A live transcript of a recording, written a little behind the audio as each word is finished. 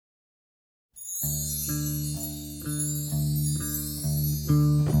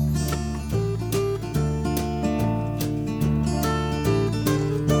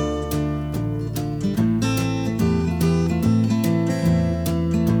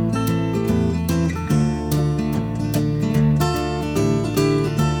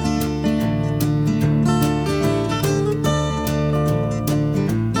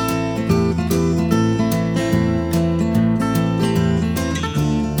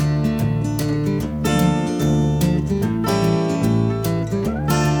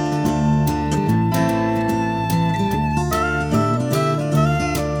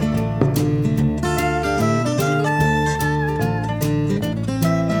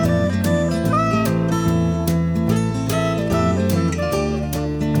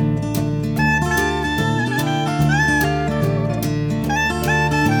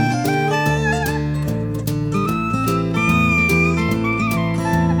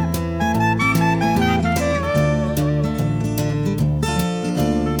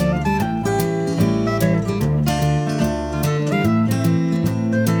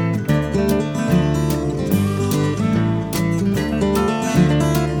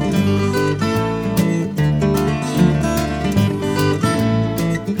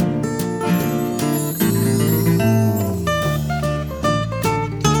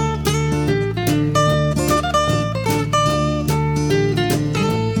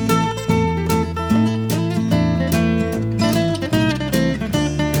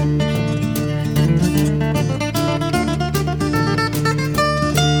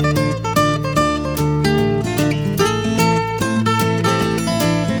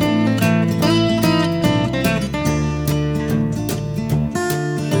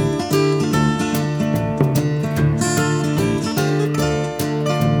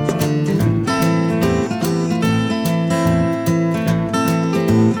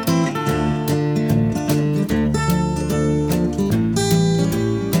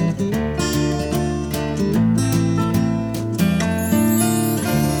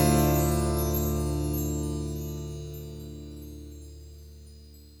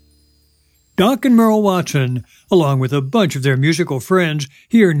Doc and Merle Watson, along with a bunch of their musical friends,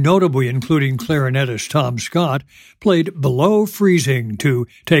 here notably including clarinetist Tom Scott, played Below Freezing to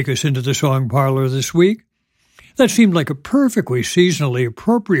take us into the song parlor this week. That seemed like a perfectly seasonally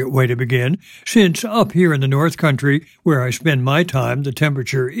appropriate way to begin, since up here in the North Country, where I spend my time, the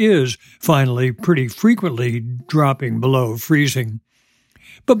temperature is finally pretty frequently dropping below freezing.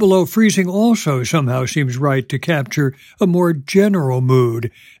 But below freezing also somehow seems right to capture a more general mood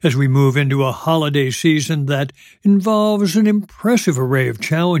as we move into a holiday season that involves an impressive array of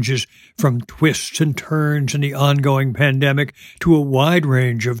challenges, from twists and turns in the ongoing pandemic to a wide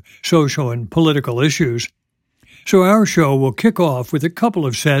range of social and political issues. So our show will kick off with a couple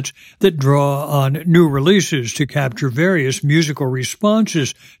of sets that draw on new releases to capture various musical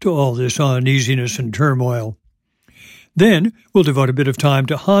responses to all this uneasiness and turmoil. Then we'll devote a bit of time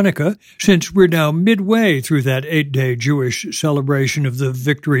to Hanukkah, since we're now midway through that 8-day Jewish celebration of the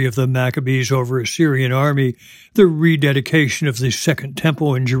victory of the Maccabees over a Syrian army, the rededication of the Second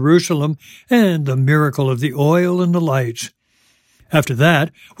Temple in Jerusalem, and the miracle of the oil and the lights. After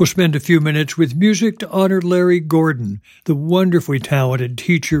that, we'll spend a few minutes with music to honor Larry Gordon, the wonderfully talented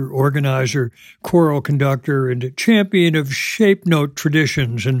teacher, organizer, choral conductor, and champion of shape note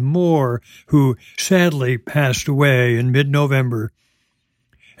traditions and more, who sadly passed away in mid-November.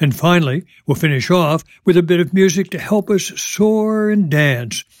 And finally, we'll finish off with a bit of music to help us soar and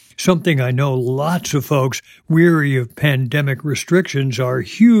dance, something I know lots of folks weary of pandemic restrictions are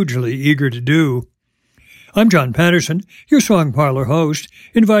hugely eager to do. I'm John Patterson, your Song Parlor host,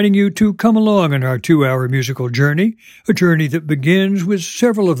 inviting you to come along on our 2-hour musical journey, a journey that begins with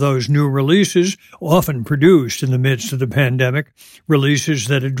several of those new releases, often produced in the midst of the pandemic, releases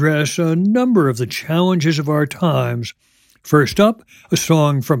that address a number of the challenges of our times. First up, a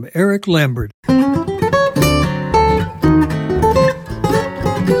song from Eric Lambert.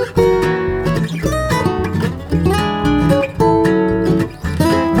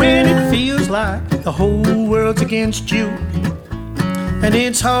 When it feels like the whole world's against you, and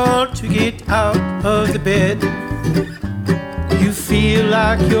it's hard to get out of the bed. You feel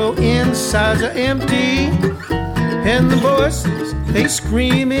like your insides are empty, and the voices, they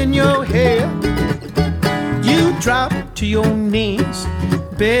scream in your head. You drop to your knees,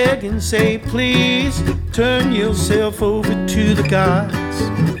 beg and say, please, turn yourself over to the gods.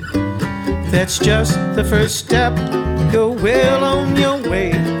 That's just the first step, you're well on your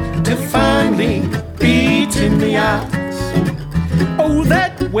way to finally beating the odds. Oh,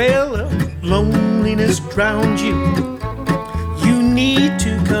 that well of loneliness drowns you. You need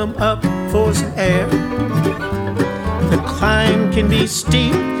to come up for some air. The climb can be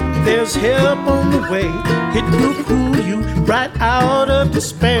steep, there's help on the way. It will pull you right out of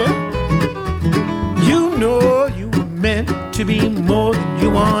despair. You know you were meant to be more than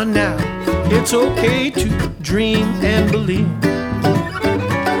you are now. It's okay to dream and believe.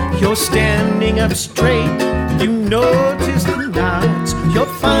 You're standing up straight, you notice the nods. You're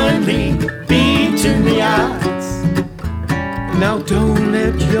finally beating the odds. Now don't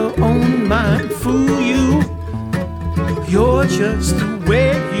let your own mind fool you. You're just the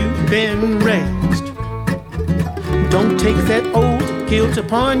way you've been raised. Don't take that old guilt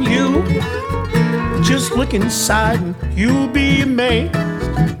upon you. Just look inside and you'll be amazed.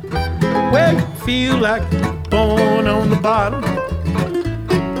 Well, you feel like you're born on the bottom.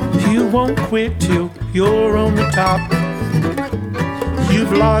 You won't quit till you're on the top.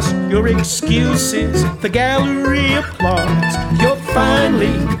 You've lost your excuses, the gallery applauds. You're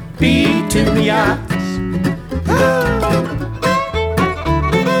finally beating the odds.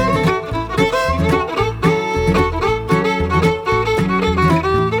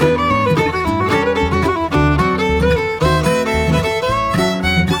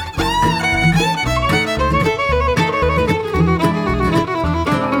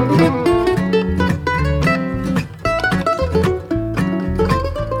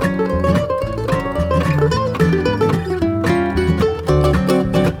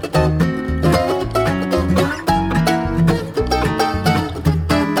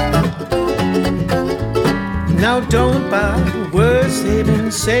 Don't buy the words they've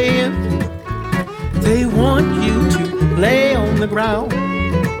been saying. They want you to lay on the ground.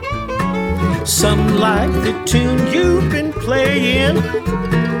 Some like the tune you've been playing.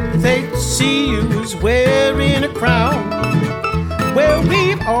 They see you as wearing a crown. Well,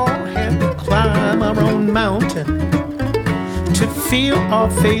 we've all had to climb our own mountain to feel our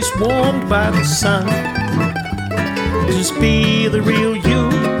face warmed by the sun. Just be the real you,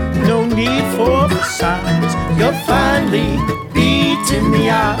 no need for facades. You're finally beating the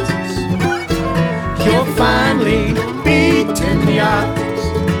odds. You're finally beating the odds.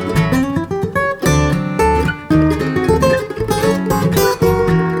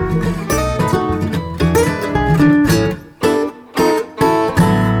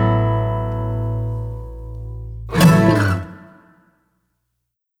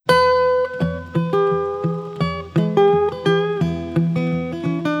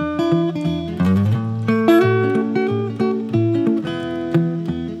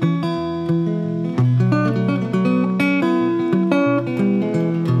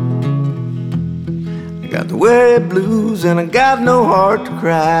 Got the weary blues and I got no heart to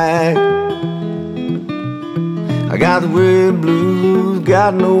cry. I got the weary blues,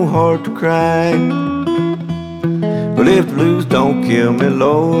 got no heart to cry. But if the blues don't kill me,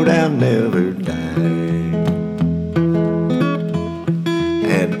 Lord, I'll never die. I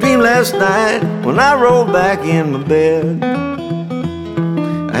had a dream last night when I rolled back in my bed.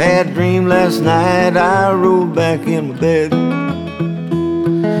 I had a dream last night, I rolled back in my bed.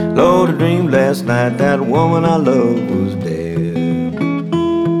 Lord, I dreamed last night that woman I loved was dead.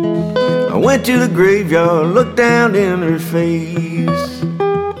 I went to the graveyard, looked down in her face.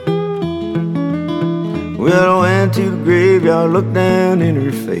 Well, I went to the graveyard, looked down in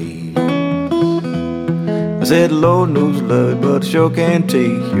her face. I said, the Lord knows love, but I sure can't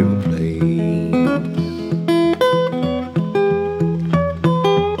take your place.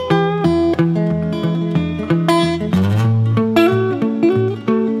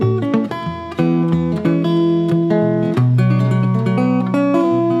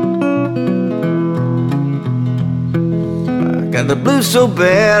 Got the blues so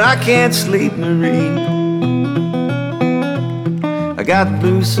bad I can't sleep nor read. I got the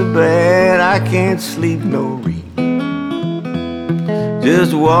blues so bad I can't sleep nor read.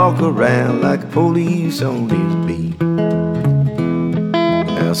 Just walk around like a police on his beat.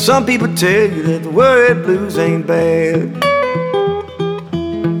 Now some people tell you that the worried blues ain't bad.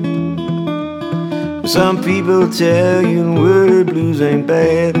 Some people tell you the worried blues ain't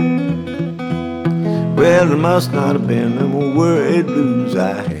bad. Well, there must not have been them worried blues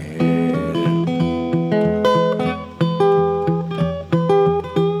I had.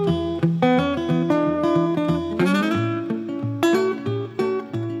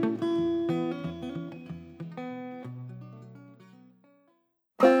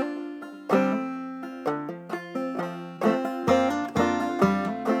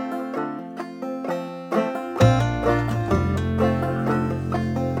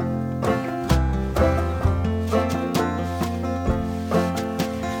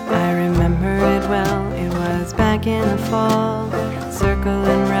 In the fall,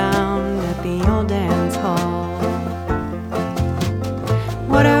 circling round at the old dance hall.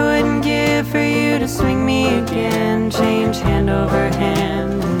 What I wouldn't give for you to swing me again, change hand over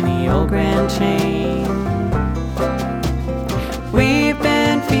hand in the old grand chain. We've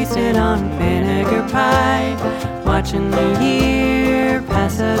been feasting on vinegar pie, watching the year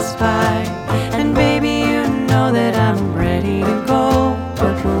pass us by. And baby, you know that I'm ready to go,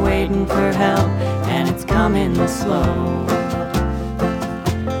 but we're waiting for help, and it's coming slow.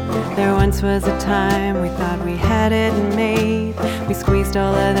 There once was a time we thought we had it made. We squeezed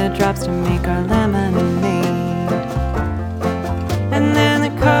all of the drops to make our lemonade. And then the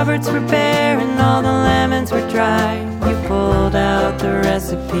cupboards were bare and all the lemons were dry. You pulled out the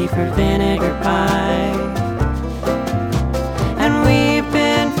recipe for vinegar pie. And we've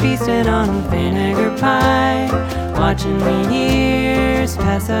been feasting on vinegar pie, watching the years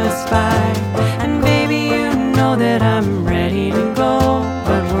pass us by. And baby, you know that I'm ready to go,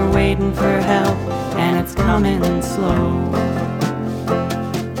 but we're waiting for help, and it's coming slow.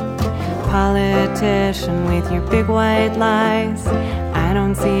 Politician with your big white lies, I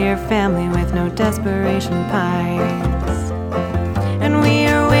don't see your family with no desperation pies. And we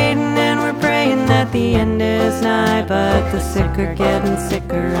are waiting and we're praying that the end is nigh, but the sick are getting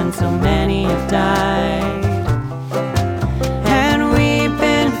sicker and so many have died.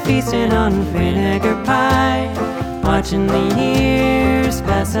 Feasting on vinegar pie, watching the years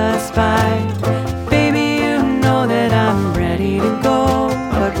pass us by. Baby, you know that I'm ready to go,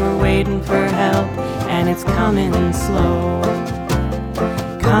 but we're waiting for help, and it's coming slow.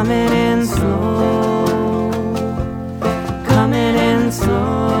 Coming in slow, coming in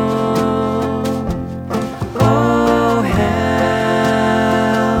slow. Oh,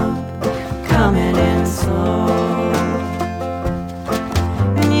 help, coming in slow.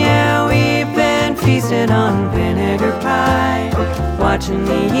 Feasted on vinegar pie, watching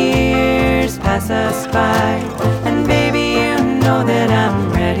the years pass us by. And baby, you know that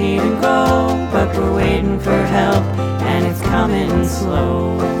I'm ready to go, but we're waiting for help, and it's coming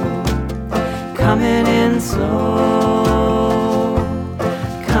slow. Coming in slow,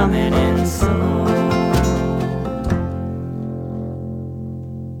 coming in slow.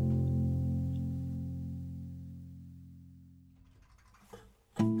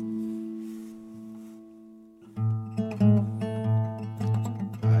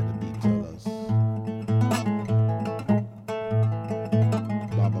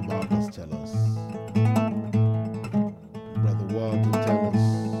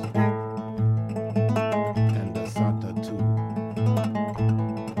 And the Santa too.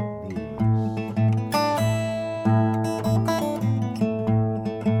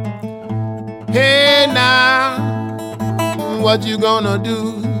 what you gonna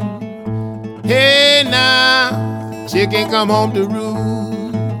do? Hey now, chicken come home to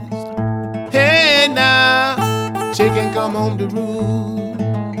roost. Hey now, chicken come home to roost.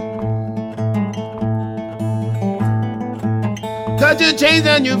 Cut your chains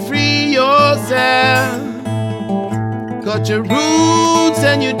and you free yourself. Cut your roots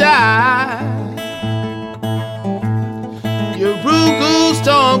and you die. Your Rugal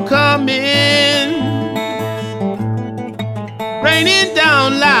storm coming, raining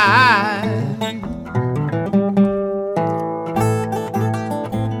down lies.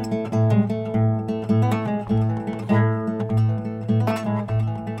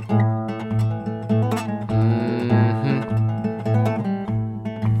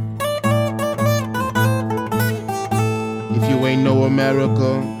 If you ain't know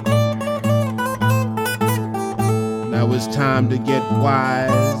America, now it's time to get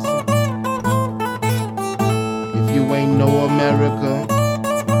wise. If you ain't know America,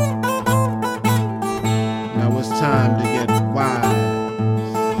 now it's time to get wise.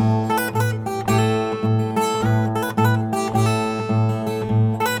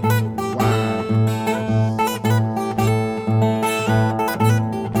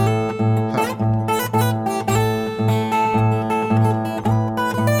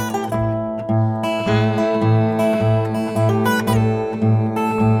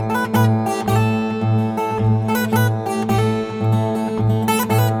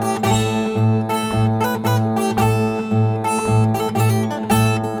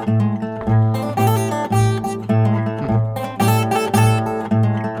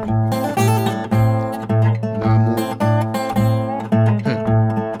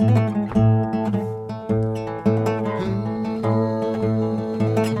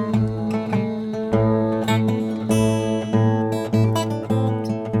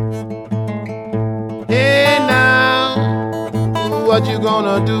 What you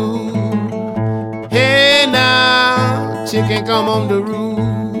gonna do? Hey now, chicken come on the roof.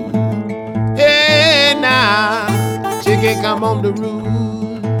 Hey now, chicken come on the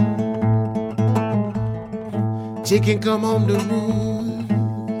roof. Chicken come on the roof.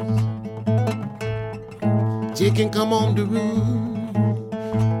 Chicken come on the roof.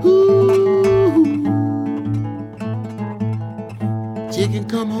 Ooh. Chicken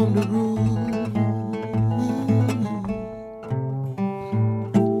come on the roof.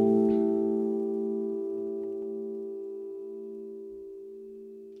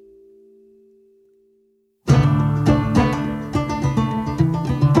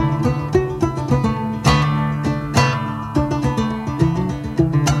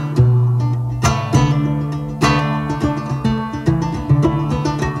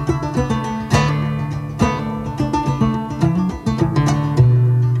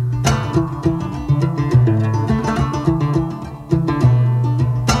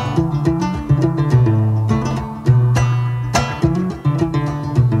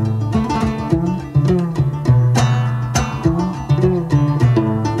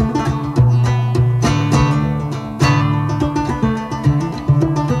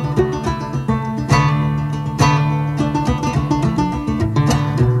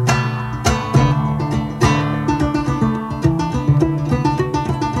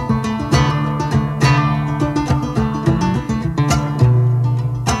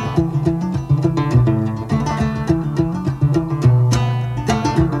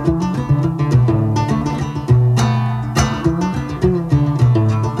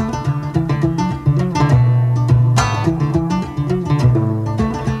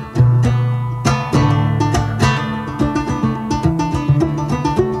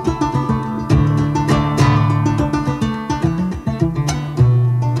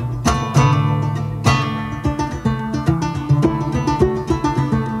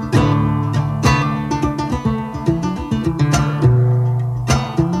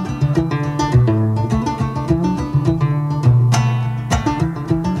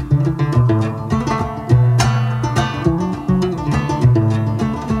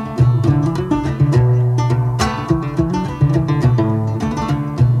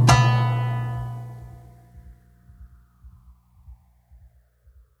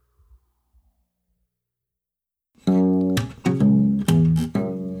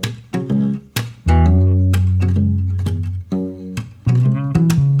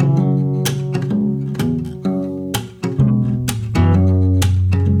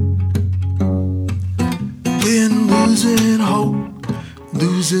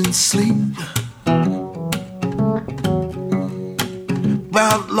 losing sleep.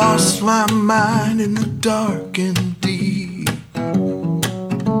 About lost my mind in the dark and deep.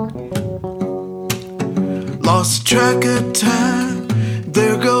 lost track of time.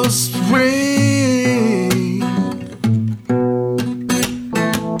 There goes spring.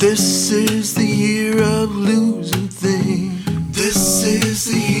 This is the year of losing things. This is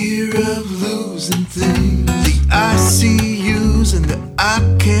the year of losing things. The ICUs and the I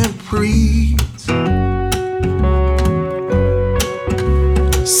can't breathe.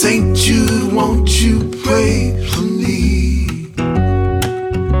 St. Jude, won't you pray for me?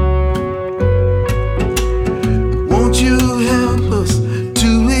 Won't you help us to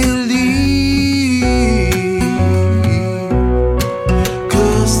believe?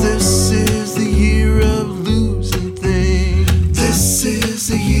 'Cause this is the year of losing things. This is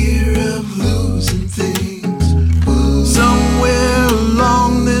the year of losing things. Ooh. Somewhere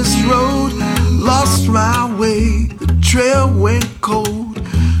along this road, lost my way. The trail went cold.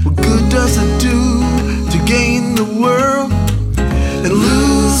 What good does it do to gain the world and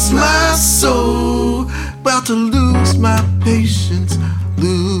lose my soul? About to lose my patience,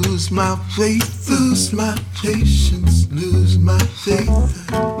 lose my faith, lose my patience, lose my faith,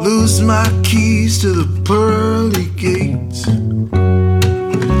 lose my keys to the pearly gates,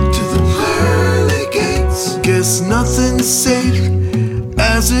 to the pearly gates. Guess nothing's safe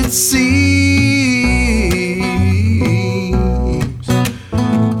as it seems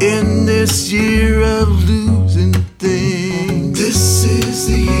in this year of losing things. This is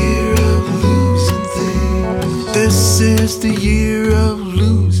the year of losing things. This is the year of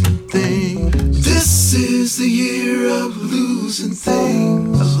losing things. This is the year of losing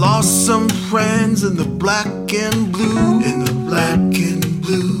things. I lost some friends in the black and blue. In the black and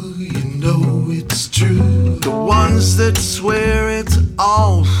blue, you know it's true. The ones that swear it's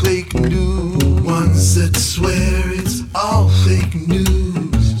all fake news. Ones that swear it's all fake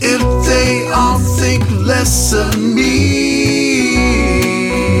news. If they all think less of me,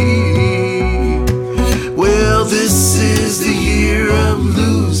 well, this is the year of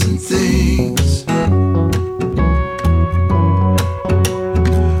losing things.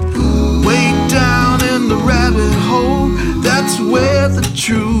 Ooh. Way down in the rabbit hole, that's where the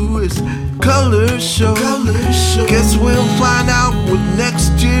truest colors show. Guess we'll find out what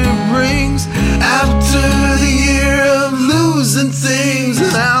next year brings after the year of losing things.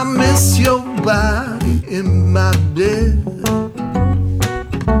 And I'll miss your body in my bed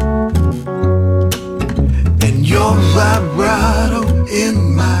and your vibrato in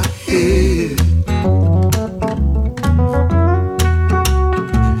my head,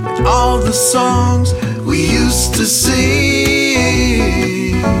 and all the songs we used to sing.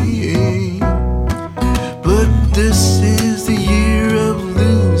 But this is the year of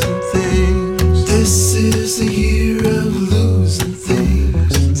losing things. This is the year of losing things.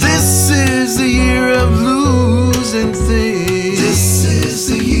 This is the year of losing things. This is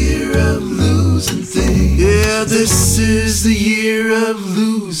the year of losing things. Yeah, this is the year of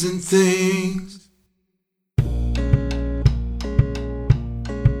losing things.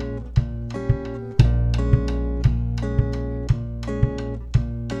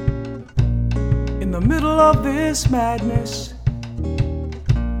 In the middle of this madness,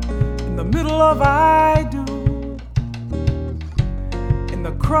 in the middle of I do, in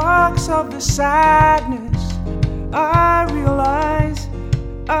the crux of the sadness, I realize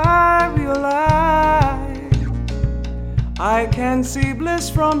I can see bliss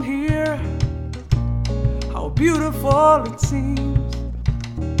from here. How beautiful it seems.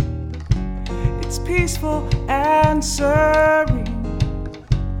 It's peaceful and serene.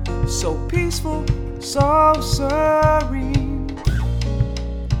 So peaceful, so serene.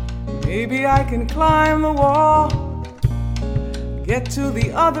 Maybe I can climb the wall, get to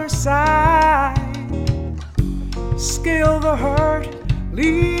the other side, scale the hurt,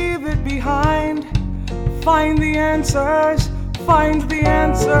 leave it behind, find the answers by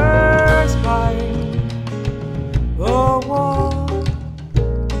the wall.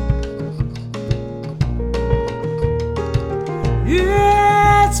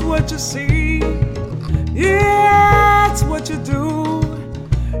 Yeah, it's what you see. Yeah, it's what you do.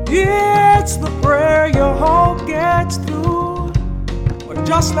 Yeah, it's the prayer your hope gets through. Or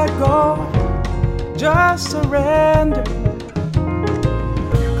just let go, just surrender.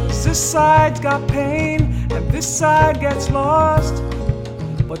 'Cause this side's got pain and this side gets lost.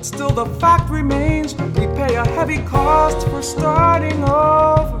 But still the fact remains, we pay a heavy cost for starting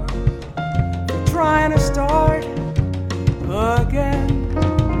over, for trying to start again.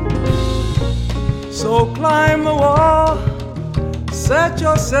 So climb the wall, set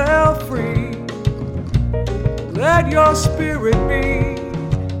yourself free, let your spirit be,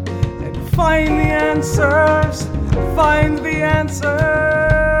 and find the answers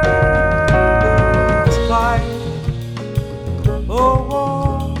by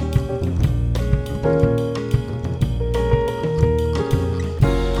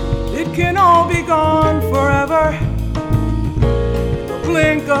can all be gone forever.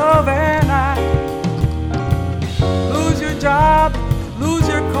 Blink of an eye. Lose your job, lose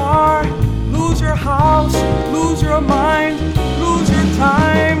your car, lose your house, lose your mind, lose your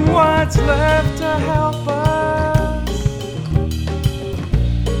time. What's left to help us?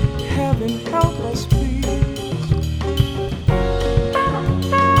 Heaven help us, please.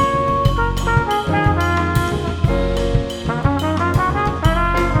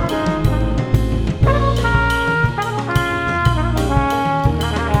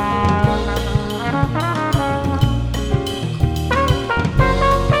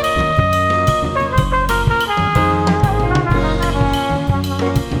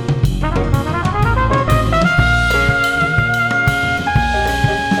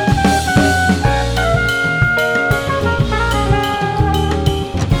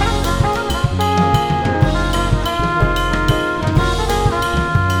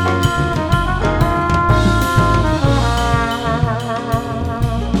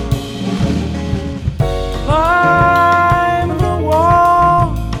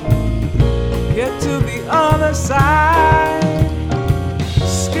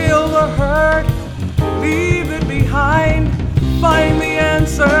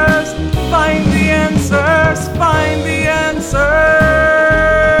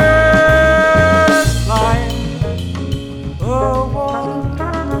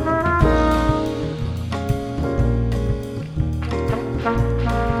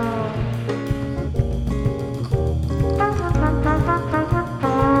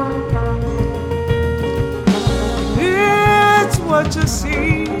 What you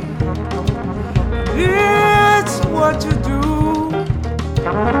see, it's what you do.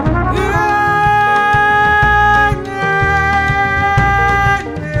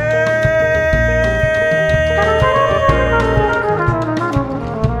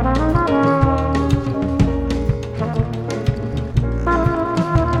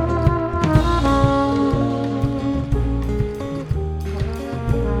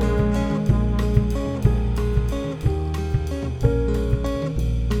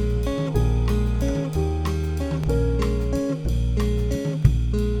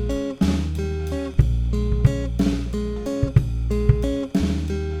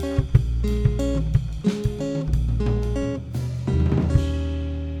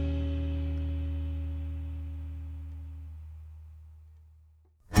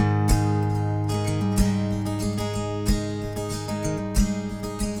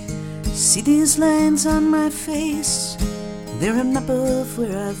 See these lines on my face, they're a map of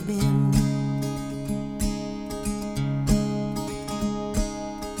where I've been.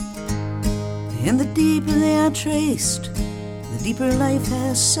 And the deeper they are traced, the deeper life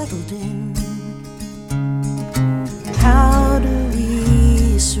has settled in. How do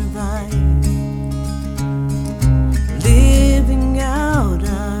we survive living out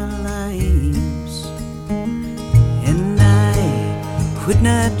our lives? And I would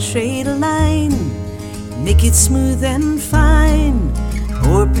not trade a line, make it smooth and fine,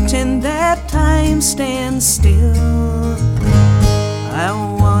 or pretend that time stands still. I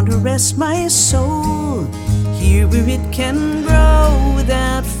want to rest my soul here where it can grow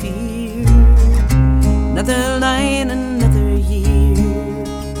without fear. Another line, another year,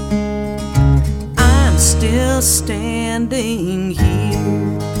 I'm still standing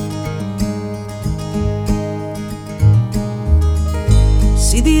here.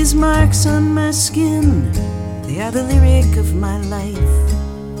 See these marks on my skin, they are the lyric of my life.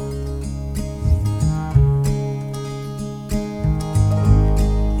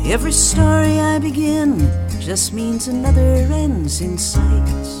 Every story I begin just means another ends in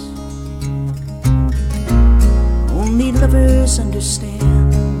sight. Only lovers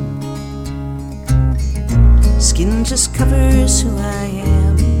understand. Skin just covers who I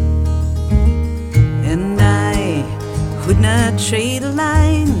am. And I would not trade a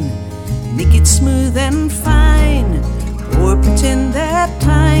line, make it smooth and fine, or pretend that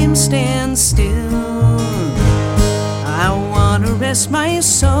time stands still. I want to rest my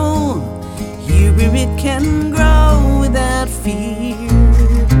soul here where it can grow without fear.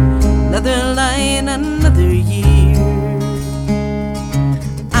 Another line, another year,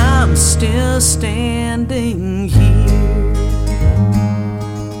 I'm still standing here.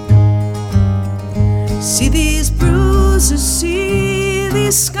 See these bruises, see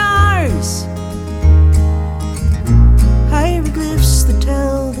these scars, hieroglyphs that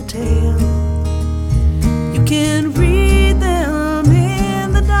tell the tale. You can read them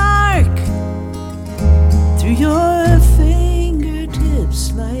in the dark through your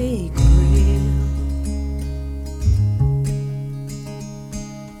fingertips like braille.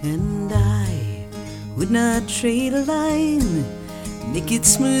 and I would not trade a line, make it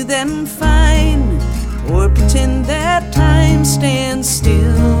smooth and fine, or pretend that time stands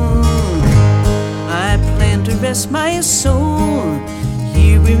still. I plan to rest my soul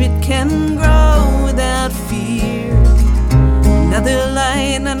here where it can grow without fear. Another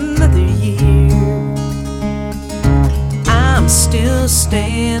line, another year. I'm still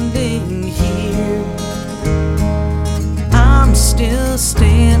standing here. I'm still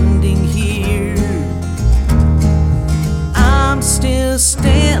standing here. I'm still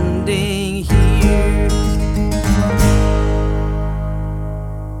standing here.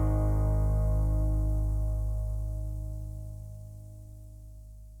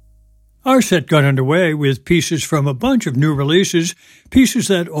 Our set got underway with pieces from a bunch of new releases, pieces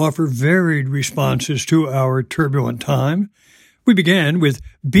that offer varied responses to our turbulent time. We began with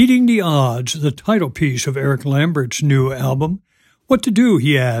Beating the Odds, the title piece of Eric Lambert's new album. What to do,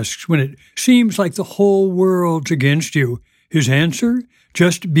 he asks, when it seems like the whole world's against you. His answer?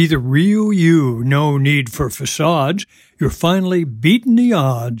 Just be the real you, no need for facades. You're finally beating the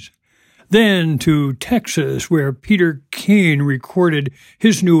odds. Then to Texas, where Peter Keane recorded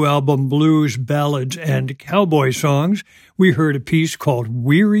his new album Blues, Ballads, and Cowboy Songs, we heard a piece called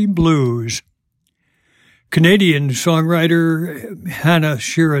Weary Blues. Canadian songwriter Hannah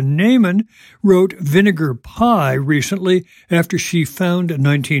Sheeran-Naiman wrote Vinegar Pie recently after she found a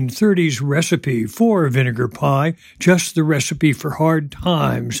 1930s recipe for vinegar pie, just the recipe for hard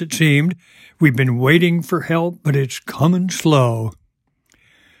times, it seemed. We've been waiting for help, but it's coming slow.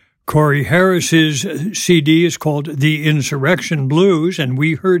 Corey Harris's CD is called The Insurrection Blues, and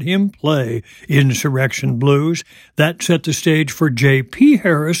we heard him play Insurrection Blues. That set the stage for J.P.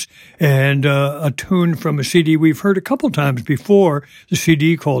 Harris and a tune from a CD we've heard a couple times before, the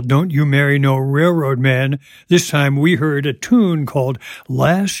CD called Don't You Marry No Railroad Man. This time we heard a tune called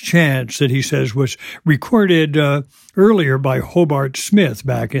Last Chance that he says was recorded earlier by Hobart Smith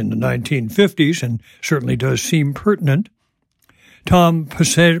back in the 1950s and certainly does seem pertinent. Tom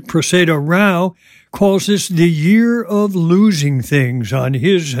Proceda Rao calls this the year of losing things on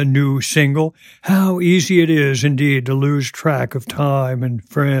his new single. How easy it is indeed to lose track of time and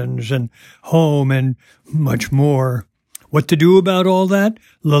friends and home and much more. What to do about all that?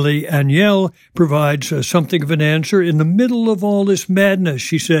 Lily Aniel provides something of an answer in the middle of all this madness,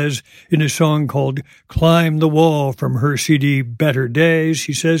 she says, in a song called Climb the Wall from her CD Better Days.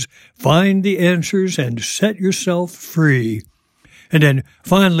 She says, find the answers and set yourself free. And then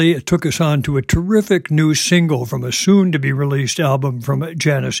finally, it took us on to a terrific new single from a soon-to-be-released album from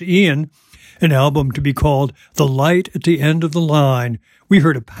Janice Ian, an album to be called The Light at the End of the Line. We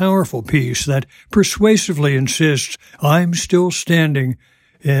heard a powerful piece that persuasively insists, I'm still standing,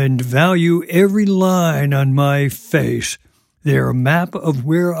 and value every line on my face. They're a map of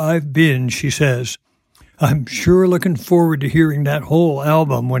where I've been, she says. I'm sure looking forward to hearing that whole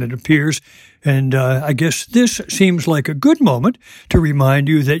album when it appears, and I guess this seems like a good moment to remind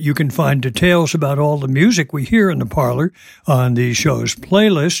you that you can find details about all the music we hear in the Parlor on the show's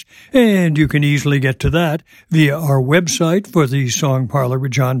playlist, and you can easily get to that via our website for the Song Parlor with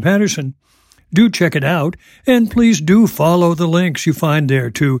John Patterson. Do check it out, and please do follow the links you find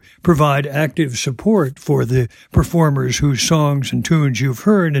there to provide active support for the performers whose songs and tunes you've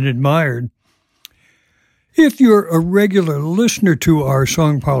heard and admired. If you're a regular listener to our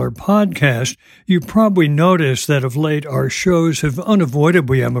Song Parlor podcast, you probably noticed that of late our shows have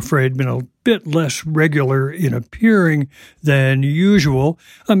unavoidably, I'm afraid, been a bit less regular in appearing than usual.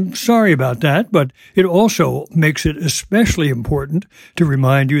 I'm sorry about that, but it also makes it especially important to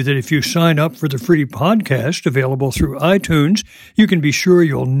remind you that if you sign up for the free podcast available through iTunes, you can be sure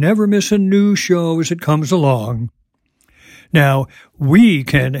you'll never miss a new show as it comes along. Now, we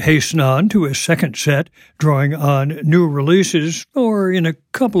can hasten on to a second set, drawing on new releases, or in a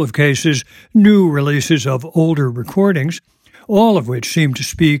couple of cases, new releases of older recordings, all of which seem to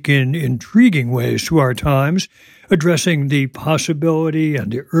speak in intriguing ways to our times, addressing the possibility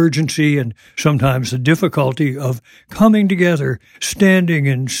and the urgency and sometimes the difficulty of coming together, standing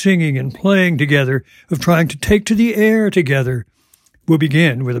and singing and playing together, of trying to take to the air together. We'll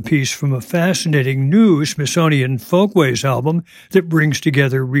begin with a piece from a fascinating new Smithsonian Folkways album that brings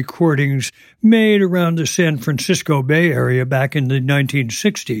together recordings made around the San Francisco Bay Area back in the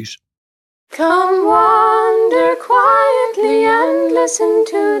 1960s. Come wander quietly and listen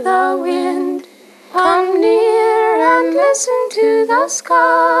to the wind. Come near and listen to the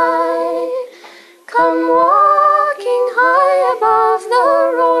sky. Come walking high above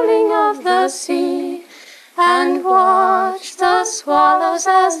the rolling of the sea, and watch the swallows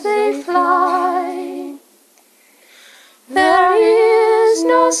as they fly. There is is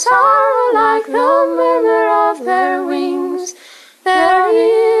no sorrow like the murmur of their wings. There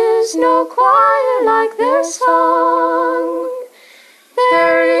is no choir like their song.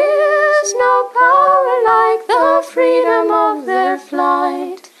 There is no power like the freedom of their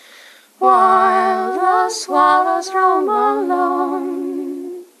flight, while the swallows roam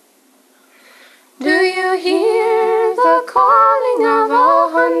alone. Do you hear the calling of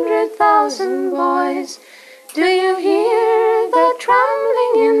 100,000 boys? Do you hear the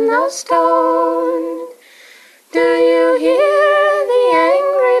trembling in the stone? Do you hear the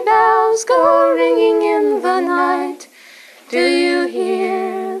angry bells go ringing in the night? Do you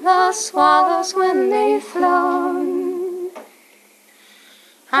hear the swallows when they've flown?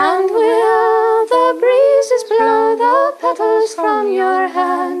 And will the breezes blow the petals from your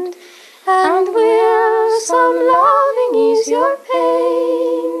hand? And will some loving ease your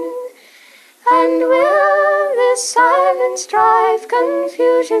pain? And will this silence drive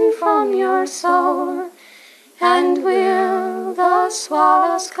confusion from your soul? And will the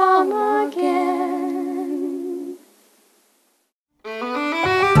swallows come again?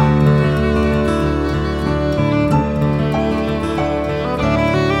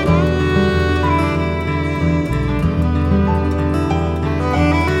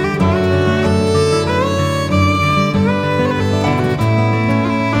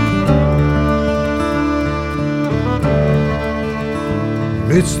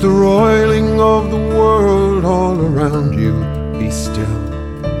 It's the roiling of the world all around you. Be still.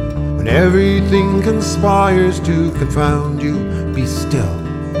 When everything conspires to confound you, be still.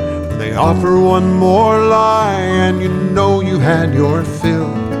 When they offer one more lie and you know you had your fill,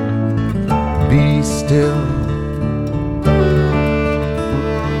 be still.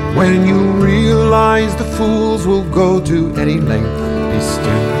 When you realize the fools will go to any length, be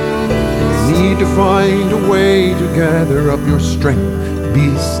still. You need to find a way to gather up your strength.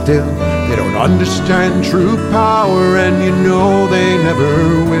 Be still. They don't understand true power, and you know they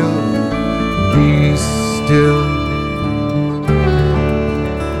never will. Be still.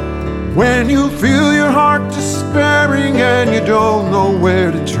 When you feel your heart despairing and you don't know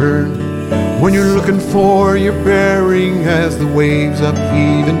where to turn, when you're looking for your bearing as the waves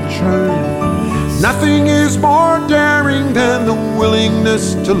upheave and churn, nothing is more daring than the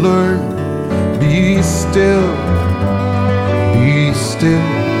willingness to learn. Be still. Be still.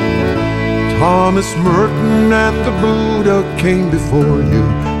 Thomas Merton and the Buddha came before you.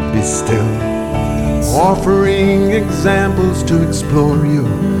 Be still. Offering examples to explore you.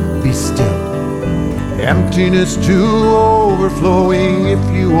 Be still. Emptiness to overflowing if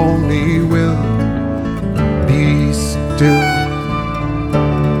you only will. Be still.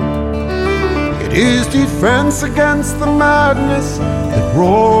 It is defense against the madness that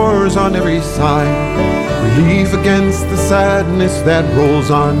roars on every side. Relief against the sadness that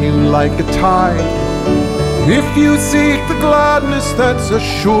rolls on you like a tide. If you seek the gladness that's a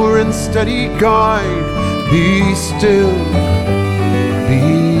sure and steady guide, be still,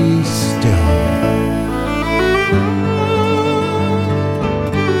 be still.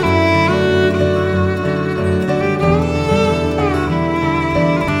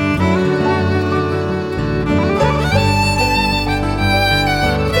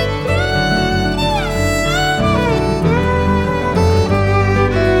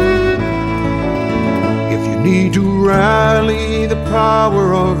 Need to rally the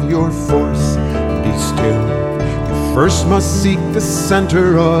power of your force, be still. You first must seek the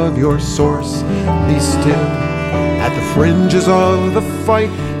center of your source, be still. At the fringes of the fight,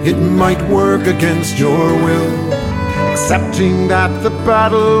 it might work against your will, accepting that the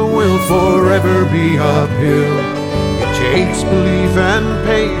battle will forever be uphill. It takes belief and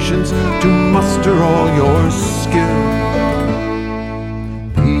patience to muster all your skill.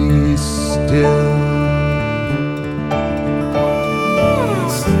 Be still.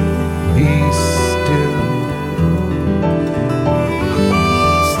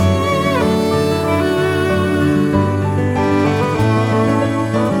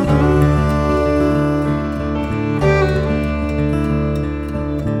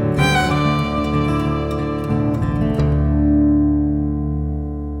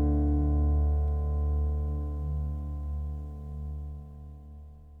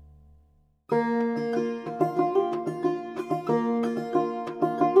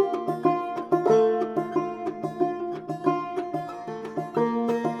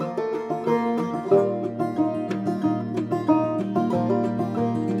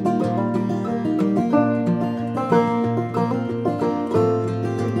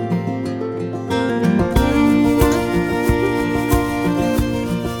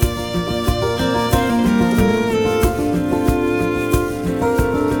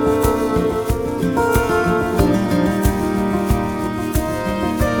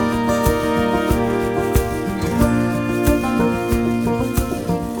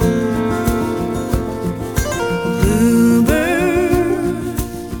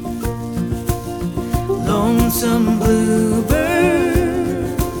 lonesome bluebird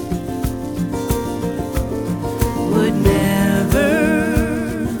would never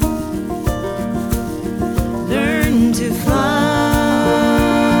learn to fly,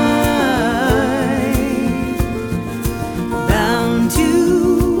 bound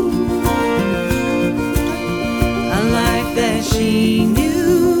to a life that she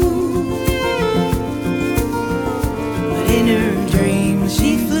knew, but in her dreams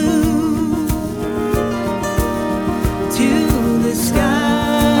she flew to the sky,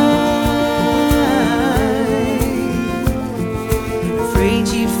 afraid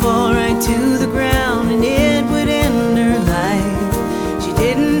she'd fall right to the ground and it would end her life. She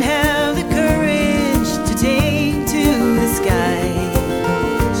didn't have the courage to take to the sky.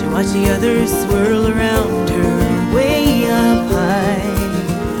 She watched the others swirl around her way up high.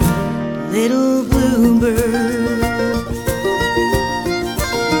 Little bluebird,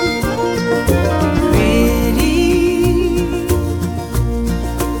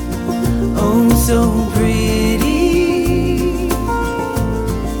 so pretty,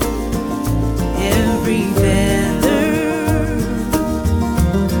 every feather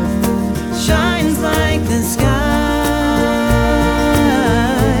shines like the sky.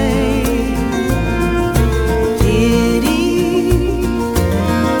 Pity,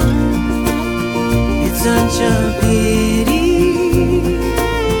 it's such a pity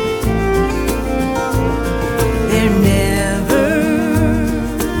they're never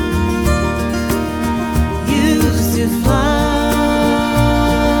to fly.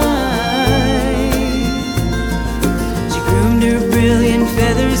 She groomed her brilliant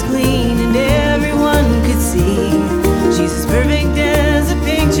feathers clean and everyone could see she's as perfect as a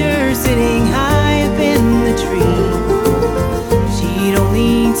picture sitting high up in the tree. She'd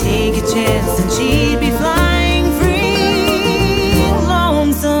only take a chance and she'd be flying free.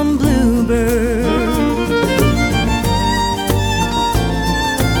 Lonesome bluebird,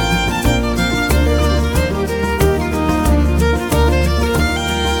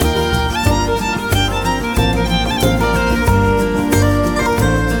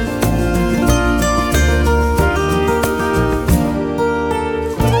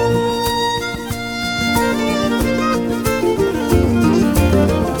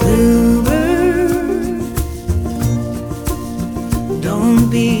 don't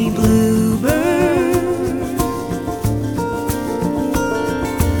be bluebird.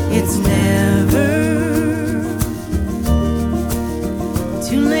 It's never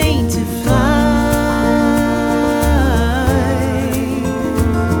too late to fly.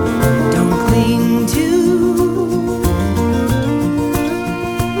 Don't cling to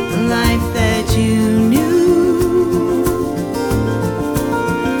the life that you knew.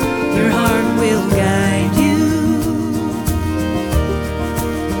 Your heart will guide you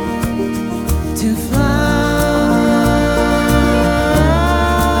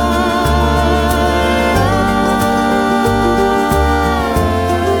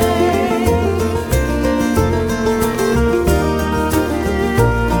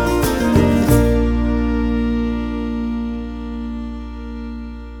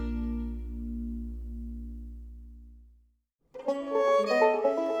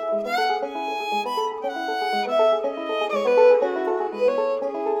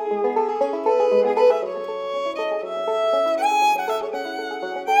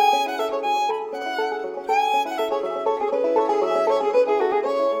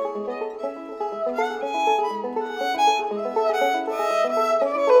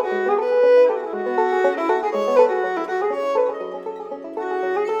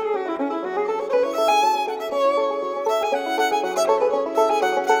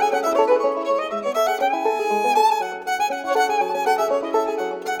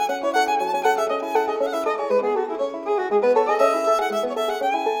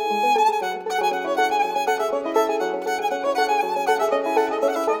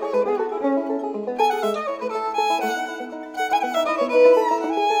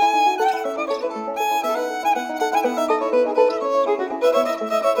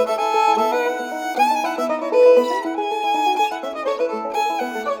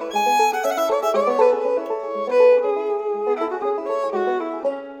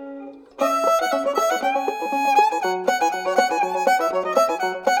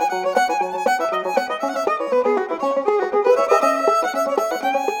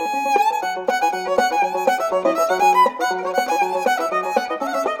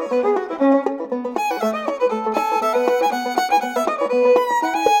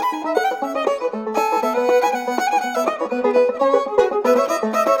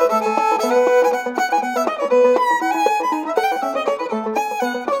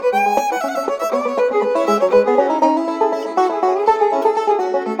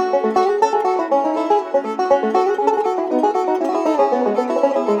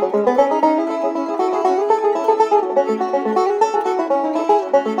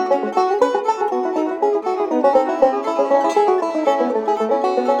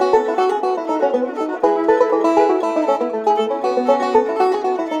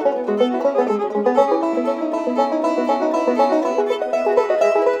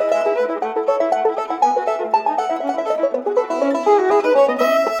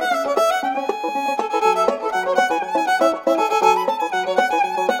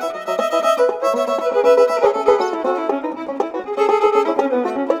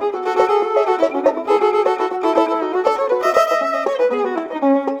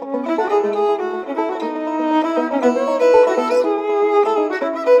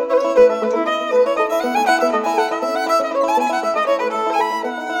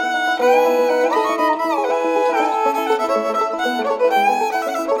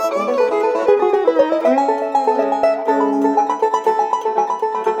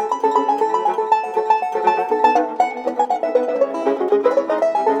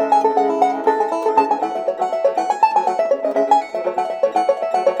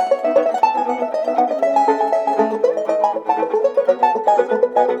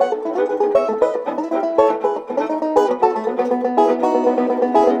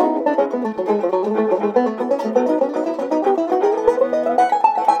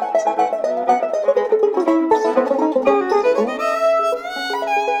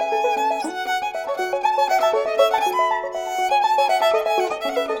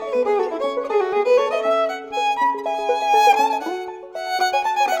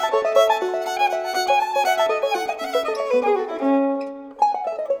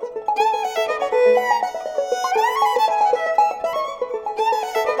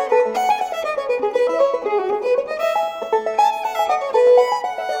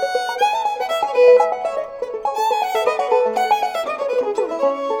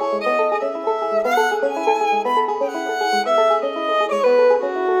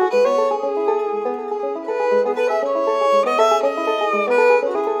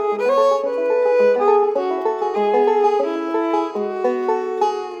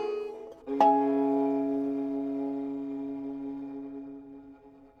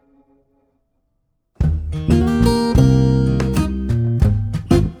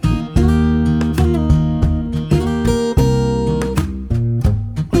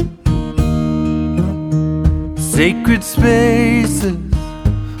sacred spaces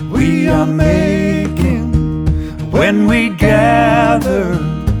we are making when we gather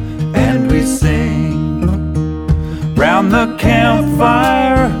and we sing round the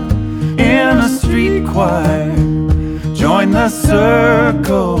campfire in a street choir. Join the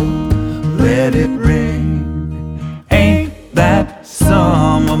circle, let it ring. Ain't that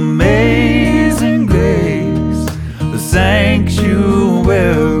some amazing grace? The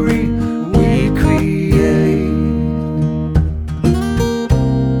sanctuary we create.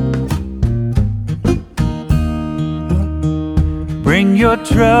 Bring your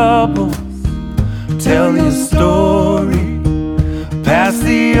troubles, tell your story, pass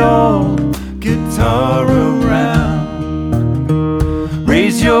the old guitar around.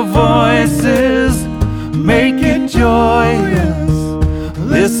 Raise your voices, make it joyous.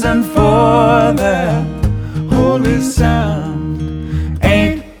 Listen for that holy sound.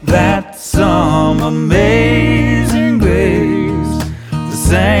 Ain't that some amazing grace? The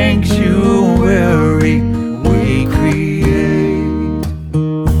sanctuary we create.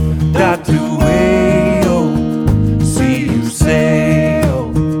 Got to wail, see you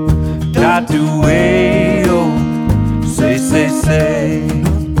sail. Got to wail, say, say, say.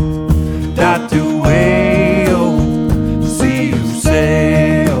 Got to wail, see you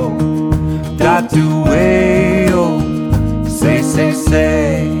sail. Got to wail, say, say,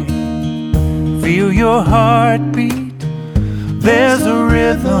 say. Feel your heartbeat, there's a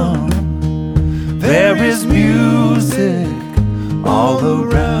rhythm. There is music all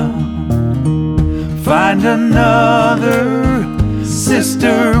around. Find another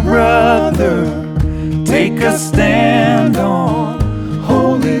sister, brother. Take a stand on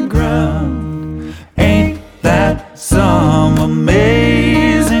holy ground. Ain't that some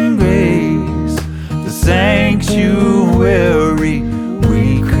amazing grace? The sanctuary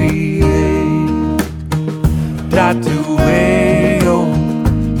we create. Got to wail,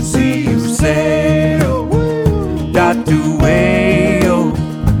 see you sail. Got to wail,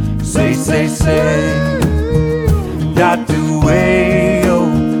 say, say, say. Got to wail,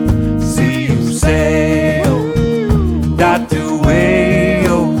 see you sail. Got to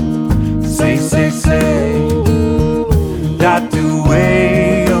wail, say, say, say. Got to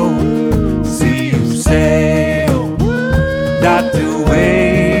wail, see you sail. Got to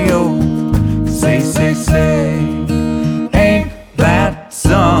wail, say, say, say. Ain't that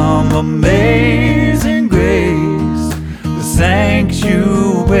some amazing grace? The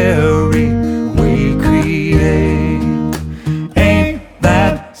sanctuary we create. Ain't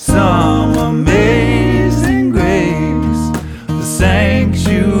that some amazing grace? The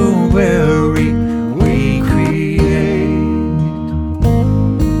sanctuary we create.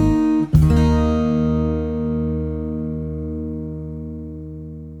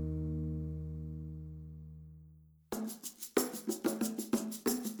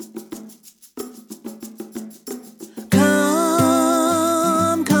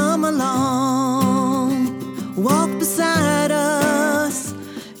 Come along, walk beside us,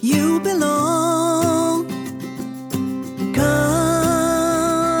 you belong.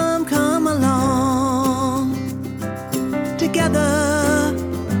 Come along, together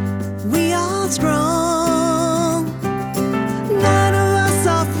we are strong. None of us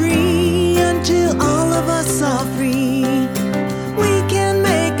are free until all of us are free. We can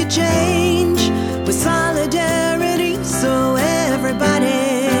make a change with solidarity, so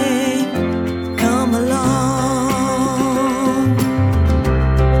everybody come along.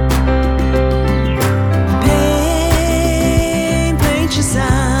 Paint your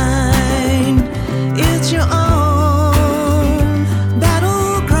sign. It's your own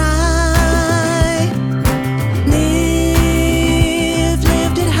battle cry. Lift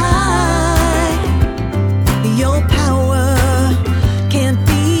it high. Your power can't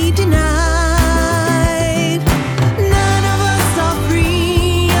be denied. None of us are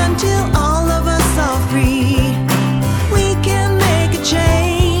free until all of us are free. We can make a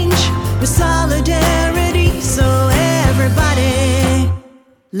change with solidarity, so everybody,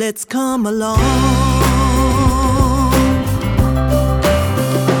 let's come along.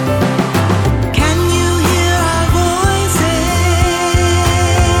 Can you hear our voices?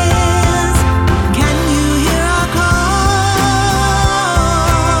 Can you hear our call?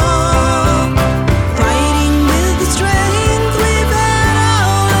 Fighting with the strength we've had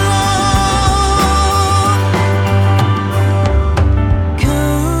all along.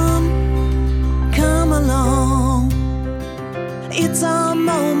 Come along. It's our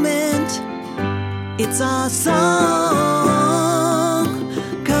moment. It's our song.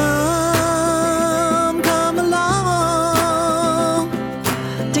 Come along.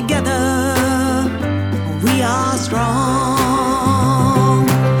 Together we are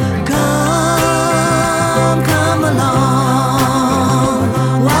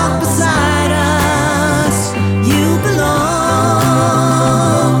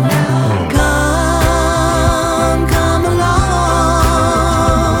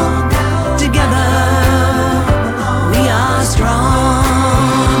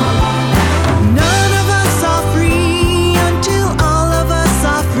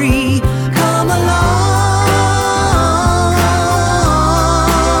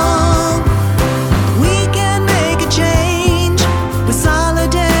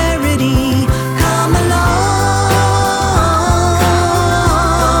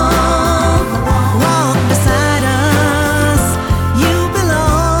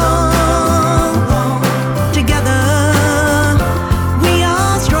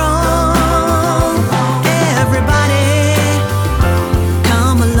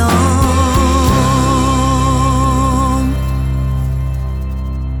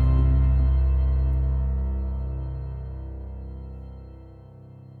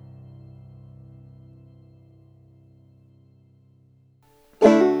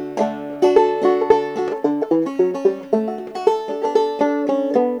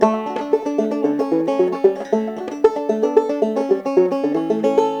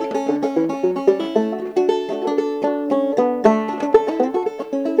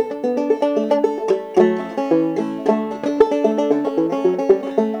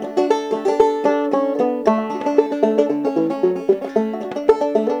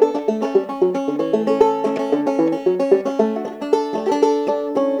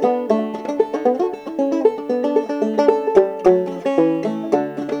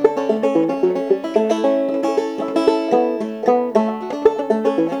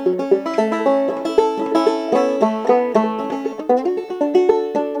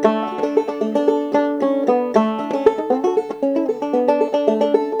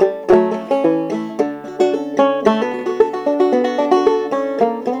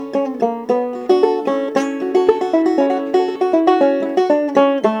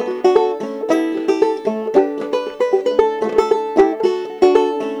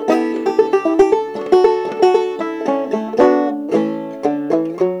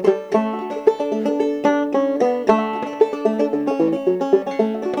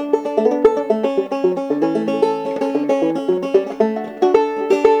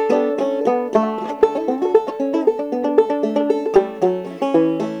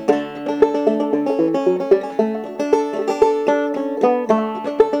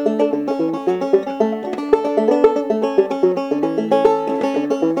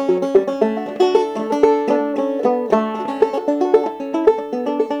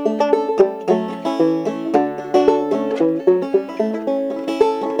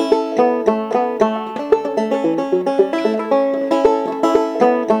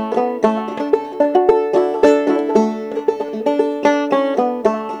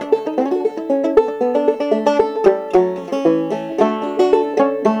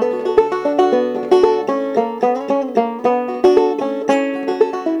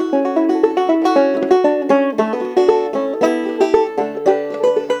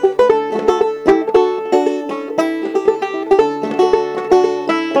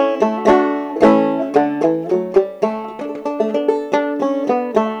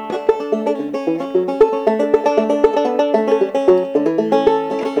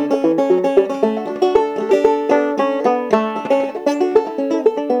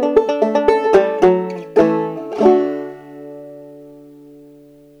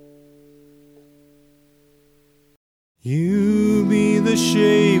You be the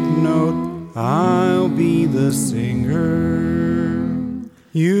shape note, I'll be the singer.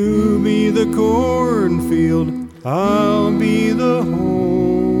 You be the cornfield, I'll be the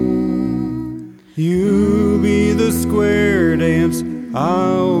home. You be the square dance,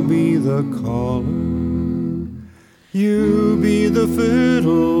 I'll be the caller. You be the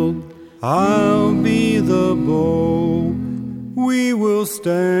fiddle, I'll be the bow. We will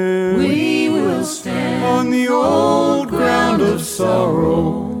stand on the old ground of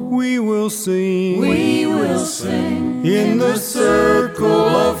sorrow. We will sing in the circle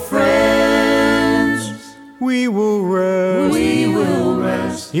of friends. We will rest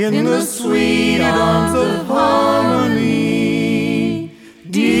in the sweet arms of harmony.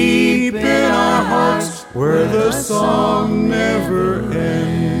 Deep in our hearts where the song never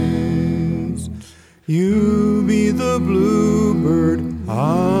ends. You be the bluebird,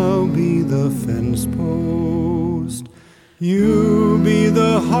 I'll be the fence post. You be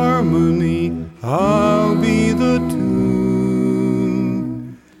the harmony, I'll be the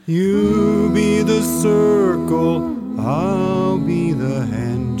tune. You be the circle, I'll be the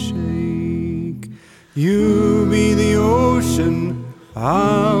handshake. You be the ocean,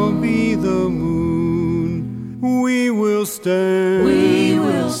 I'll be the moon. We will stand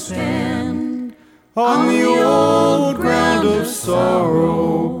on the old ground of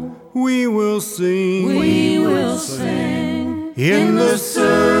sorrow. We will sing in the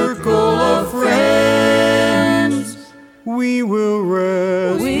circle of friends. We will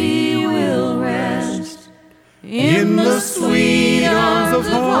rest in the sweet arms of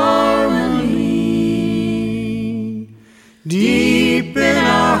harmony. Deep in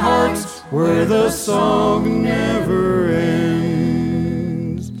our hearts where the song never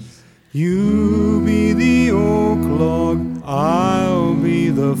ends. You be the oak log, I'll be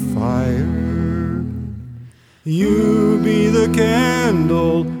the fire. You be the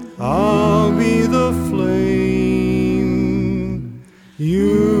candle, I'll be the flame.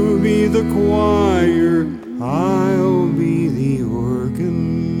 You be the choir, I'll be the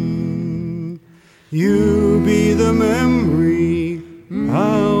organ. You be the memory,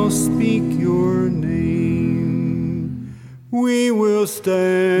 I'll speak your name. We will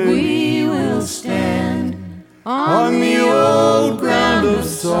stand on the old ground of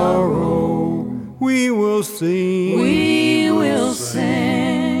sorrow. We will sing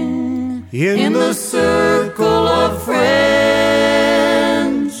in the circle of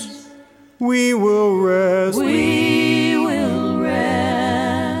friends. We will rest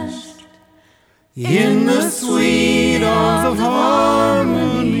in the sweet arms of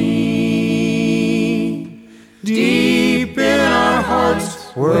harmony. Deep in our hearts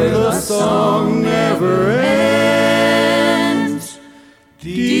where the song never ends.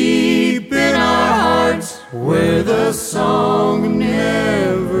 Deep in our hearts where the song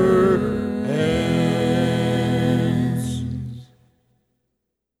never ends.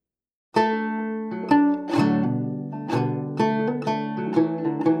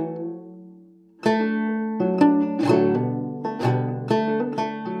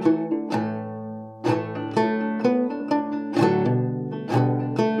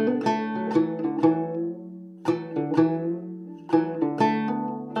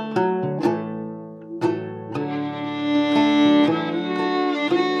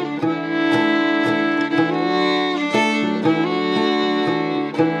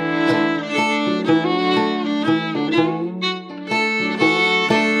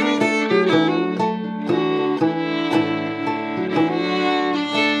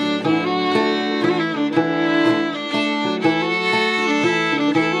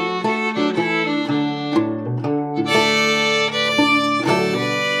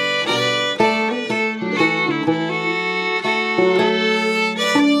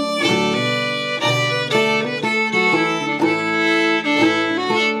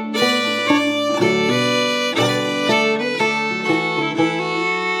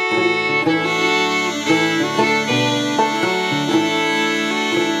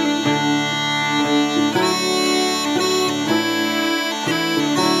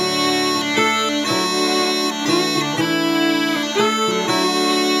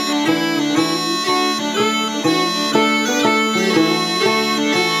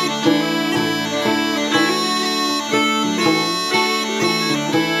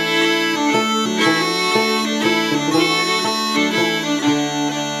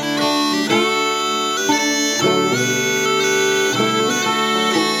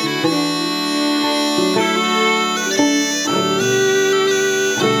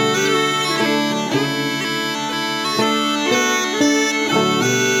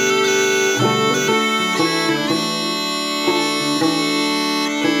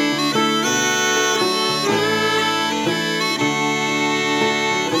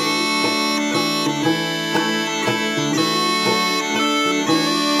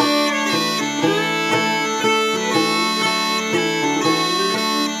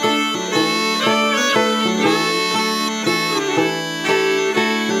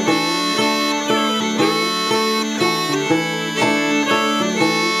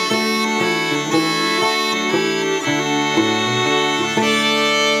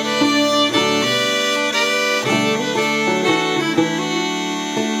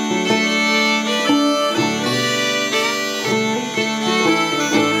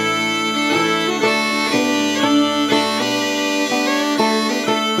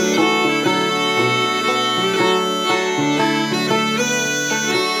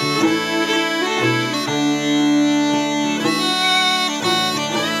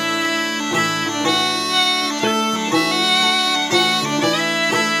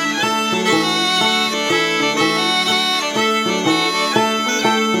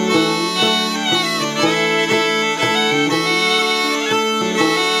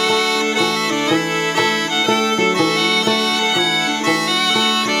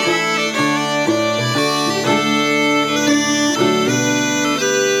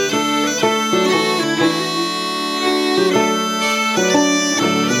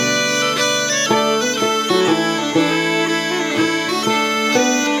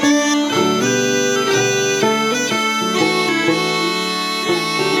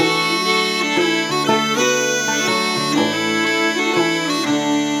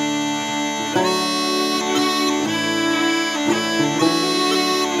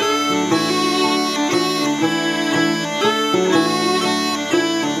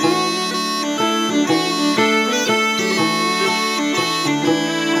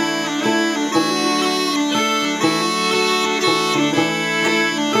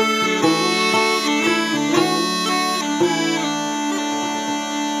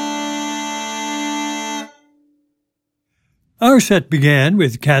 set began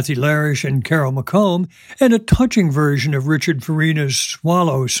with Kathy Larish and Carol McComb and a touching version of Richard Farina's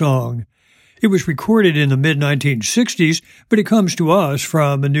Swallow Song. It was recorded in the mid-1960s, but it comes to us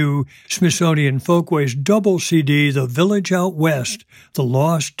from a new Smithsonian Folkways double CD, The Village Out West, The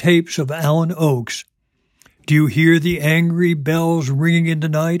Lost Tapes of Alan Oakes. Do you hear the angry bells ringing in the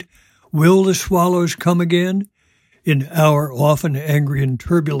night? Will the swallows come again? In our often angry and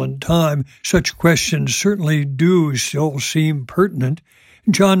turbulent time, such questions certainly do still seem pertinent.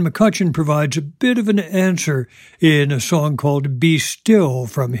 John McCutcheon provides a bit of an answer in a song called Be Still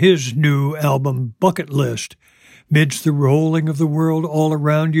from his new album Bucket List. Midst the rolling of the world all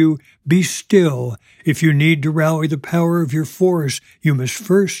around you, be still. If you need to rally the power of your force, you must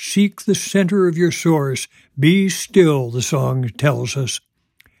first seek the center of your source. Be still, the song tells us.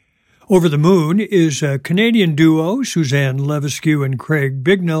 Over the Moon is a Canadian duo, Suzanne Levesque and Craig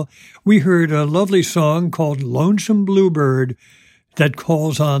Bignell. We heard a lovely song called Lonesome Bluebird that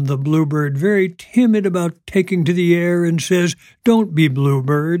calls on the bluebird, very timid about taking to the air, and says, "Don't be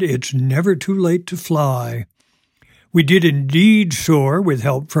bluebird, it's never too late to fly." We did indeed soar with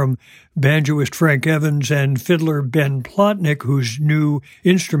help from banjoist Frank Evans and fiddler Ben Plotnick, whose new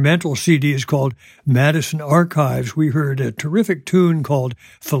instrumental CD is called Madison Archives. We heard a terrific tune called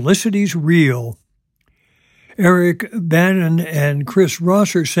Felicity's Real. Eric Bannon and Chris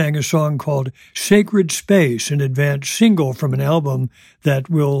Rosser sang a song called Sacred Space, an advanced single from an album that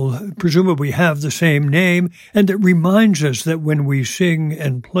will presumably have the same name and that reminds us that when we sing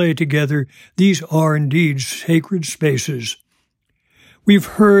and play together, these are indeed sacred spaces. We've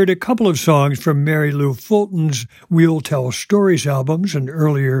heard a couple of songs from Mary Lou Fulton's We'll Tell Stories albums and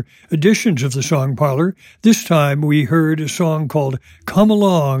earlier editions of the Song Parlor. This time we heard a song called Come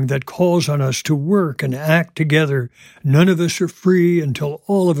Along that calls on us to work and act together. None of us are free until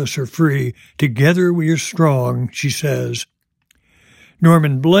all of us are free. Together we are strong, she says.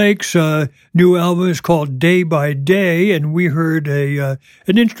 Norman Blake's new album is called Day by Day, and we heard an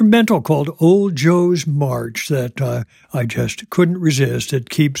instrumental called Old Joe's March that I just couldn't resist.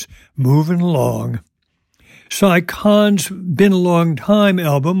 It keeps moving along. Cy Khan's Been a Long Time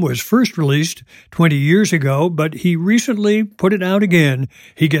album was first released 20 years ago, but he recently put it out again.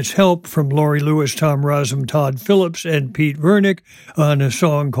 He gets help from Laurie Lewis, Tom Rosum, Todd Phillips, and Pete Vernick on a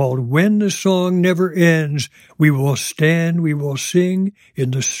song called When the Song Never Ends. We will stand, we will sing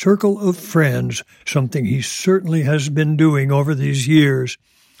in the circle of friends, something he certainly has been doing over these years.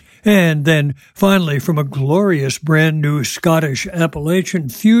 And then, finally, from a glorious brand-new Scottish Appalachian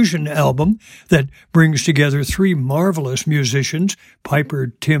fusion album that brings together three marvelous musicians,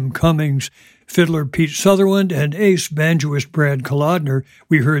 piper Tim Cummings, fiddler Pete Sutherland, and ace banjoist Brad Kolodner,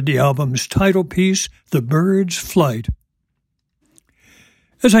 we heard the album's title piece, The Bird's Flight.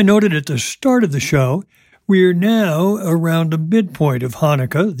 As I noted at the start of the show, we are now around the midpoint of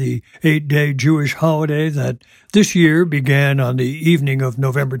Hanukkah, the 8-day Jewish holiday that this year began on the evening of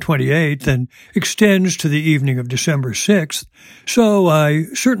November 28th and extends to the evening of December 6th. So I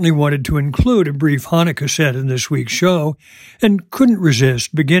certainly wanted to include a brief Hanukkah set in this week's show and couldn't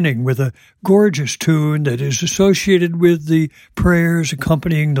resist beginning with a gorgeous tune that is associated with the prayers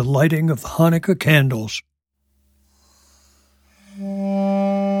accompanying the lighting of Hanukkah candles.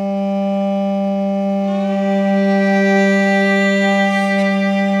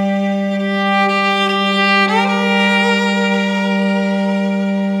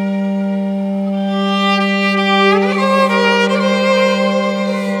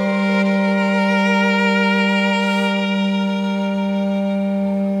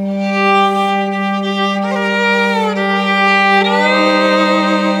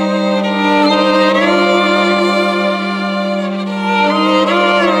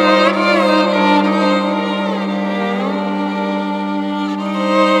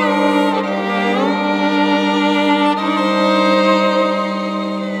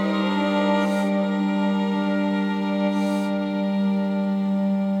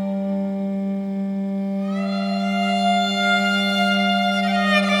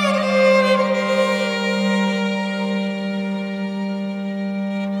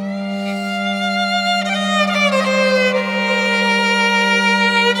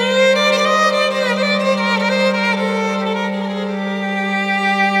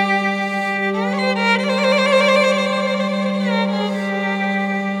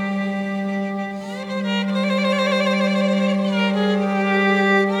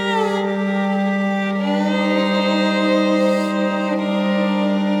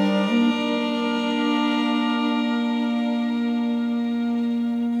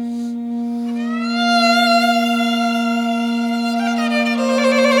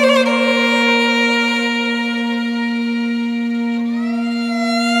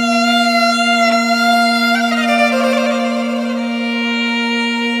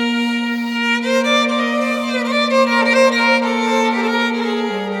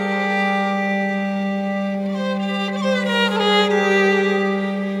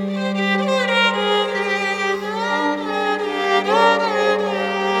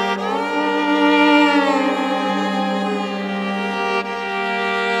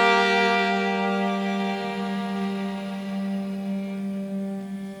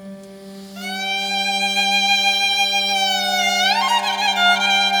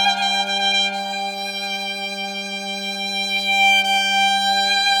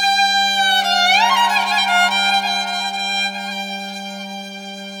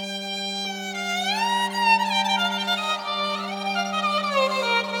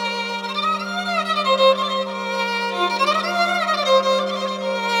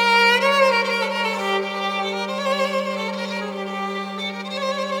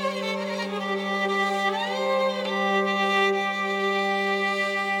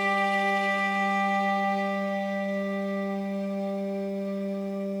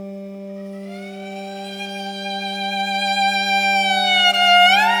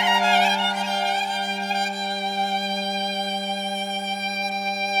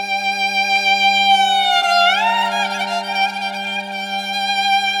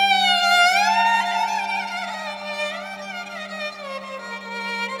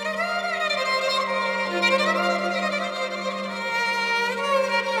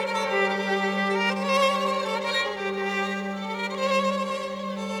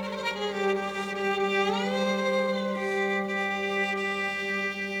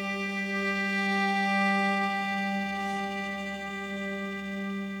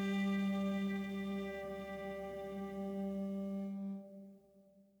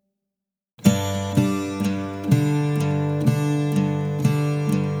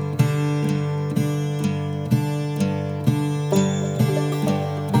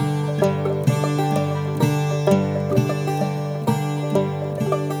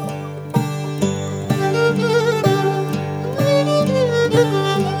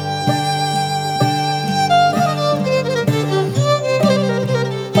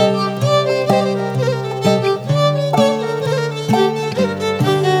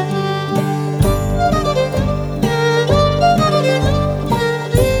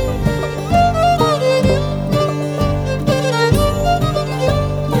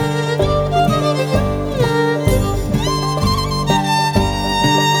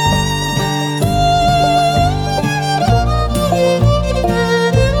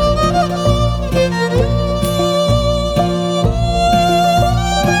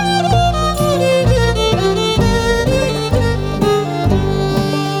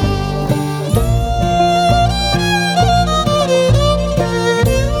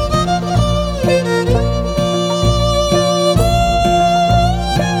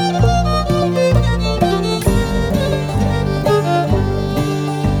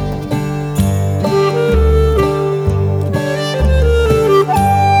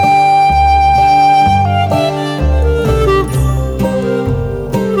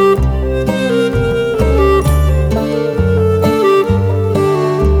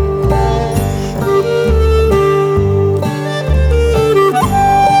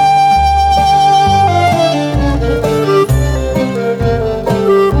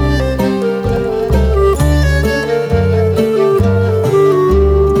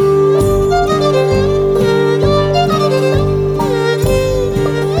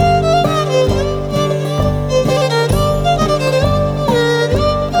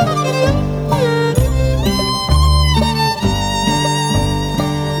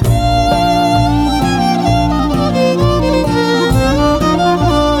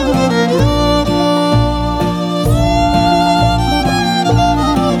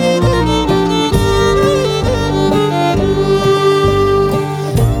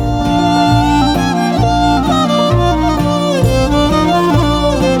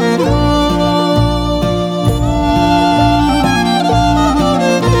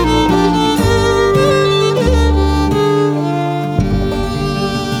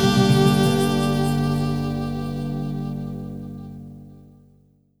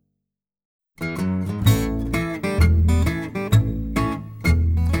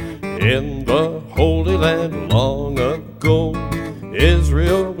 In the Holy Land long ago,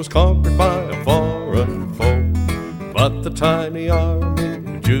 Israel was conquered by a foreign foe. But the tiny army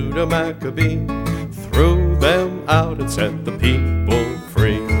of Judah Maccabee threw them out and set the people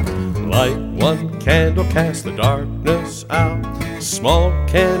free. Like one candle cast the darkness out, small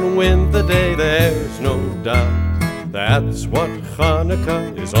can win the day, there's no doubt. That's what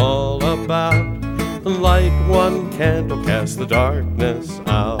Hanukkah is all about. Like one candle cast the darkness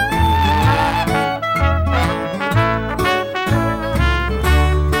out.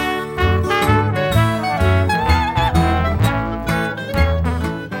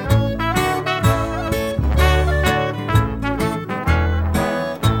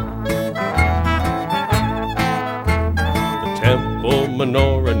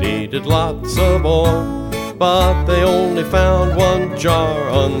 Menorah needed lots of oil, but they only found one jar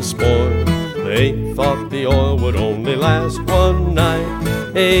unspoiled. They thought the oil would only last one night.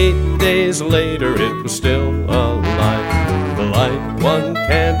 8 days later it was still alight. The light one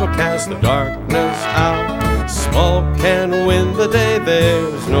candle cast the darkness out. Small can win the day,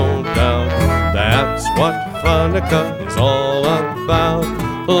 there's no doubt. That's what Hanukkah is all about.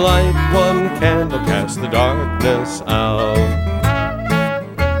 Light one candle cast the darkness out.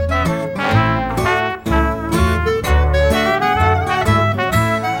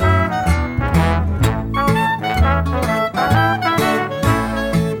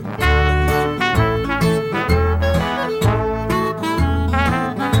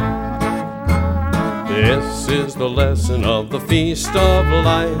 This is the lesson of the Feast of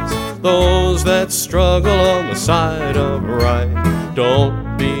Lights. Those that struggle on the side of right,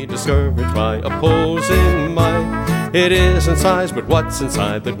 don't be discouraged by opposing might. It isn't size, but what's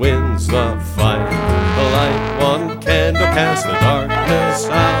inside that wins the fight. The light one candle casts the darkness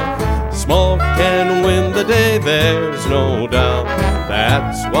out. Small can win the day, there's no doubt.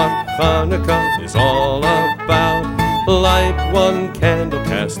 That's what Hanukkah is all about. Light one candle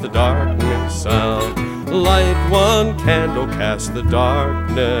cast the darkness out. Light one candle cast the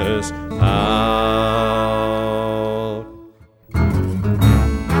darkness out.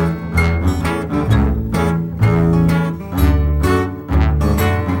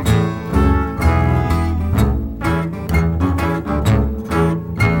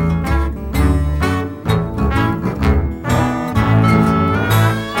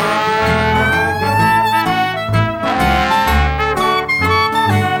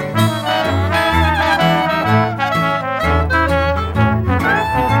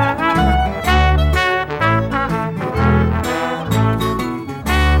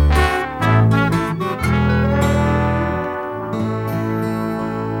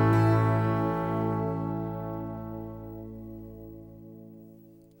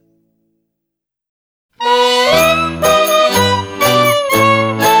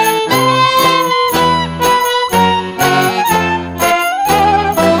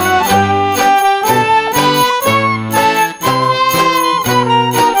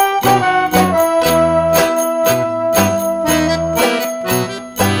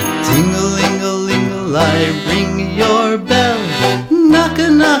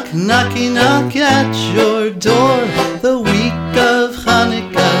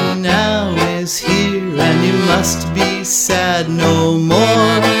 must be sad no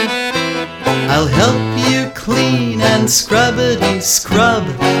more. I'll help you clean and scrubbity scrub.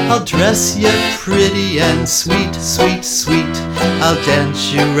 I'll dress you pretty and sweet, sweet, sweet. I'll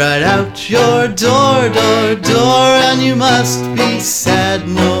dance you right out your door, door, door, and you must be sad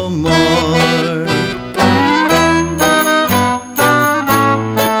no more.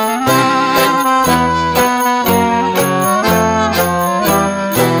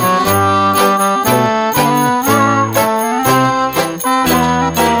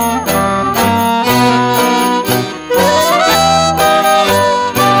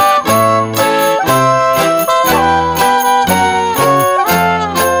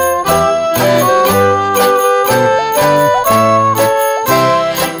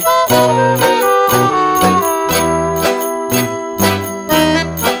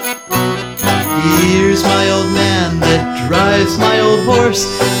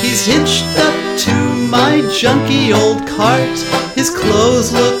 He's hitched up to my junky old cart. His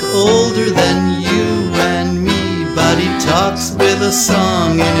clothes look older than you and me, but he talks with a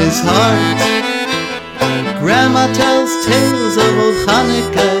song in his heart. Grandma tells tales of old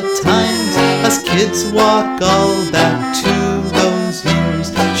Hanukkah times. Us kids walk all back to those years.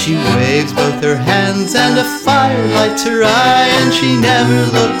 She waves both her hands and a firelight to her eye, and she never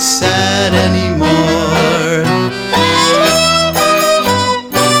looks sad anymore.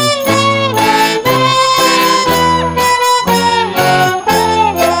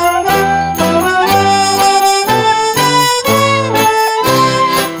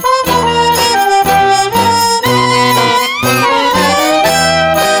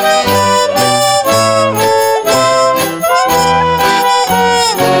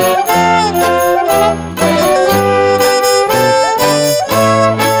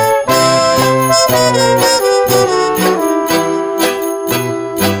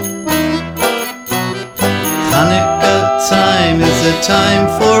 Time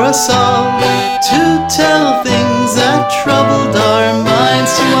for us all to tell things that troubled our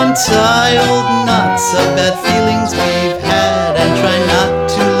minds, to untie old knots of bad feelings we've had, and try not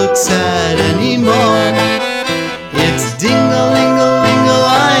to look sad anymore. It's dingle-lingle-lingle,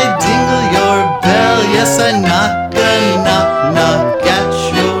 I dingle your bell. Yes, I knock a knock-knock at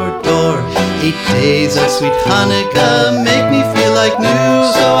your door. 8 days of sweet Hanukkah make me feel like new,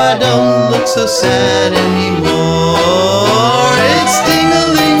 so I don't look so sad anymore. It's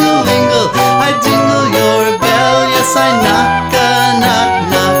ding-a-ling-a-lingle, I dingle your bell. Yes, I knock a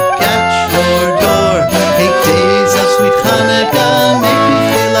knock-knock at your door. 8 days of sweet Hanukkah make me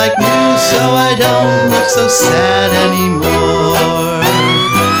feel like new, so I don't look so sad anymore.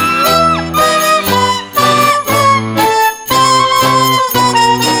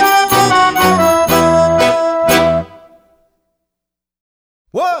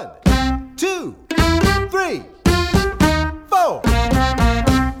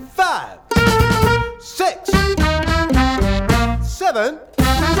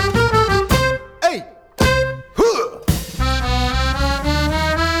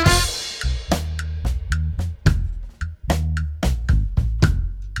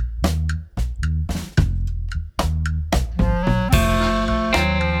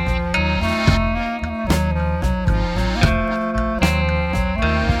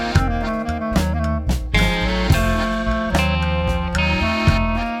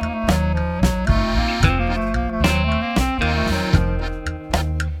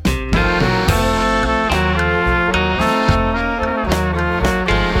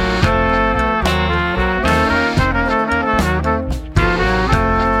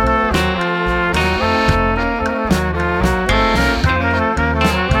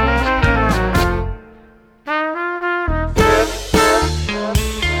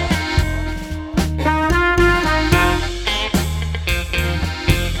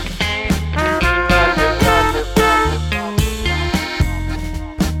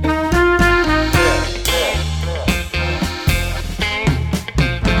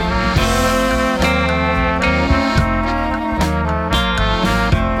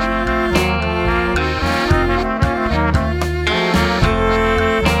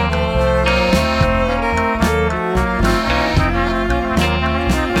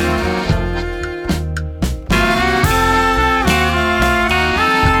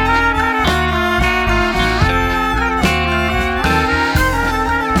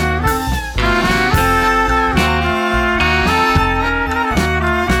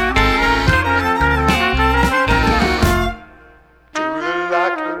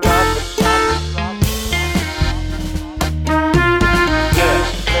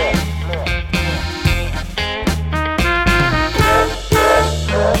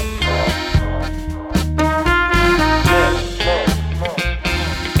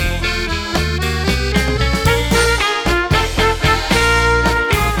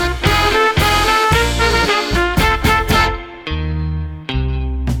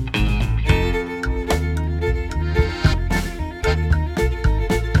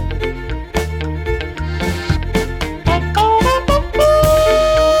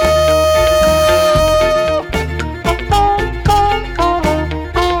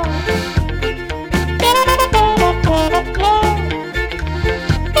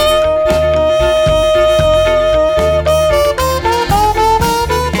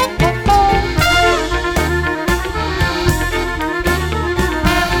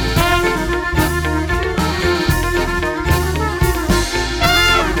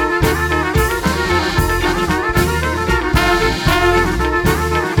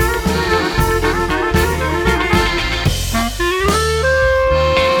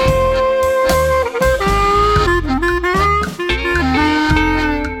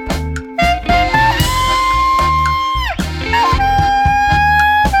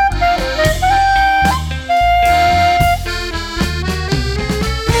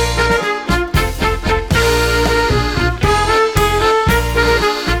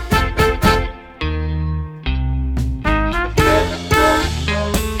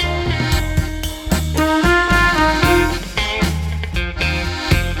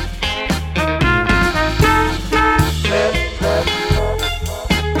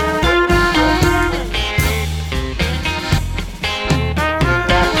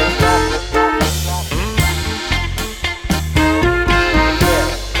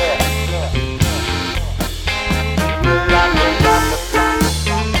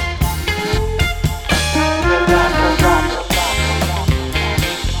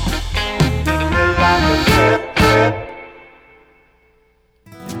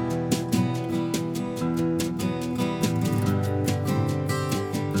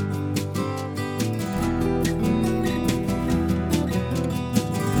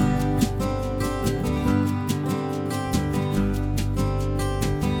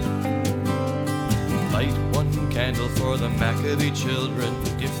 candle for the Maccabee children,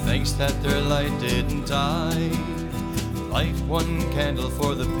 give thanks that their light didn't die. Light one candle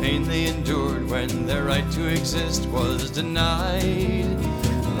for the pain they endured when their right to exist was denied.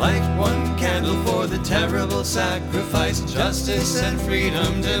 Light one candle for the terrible sacrifice justice and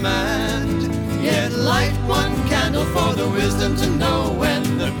freedom demand. Yet light one candle for the wisdom to know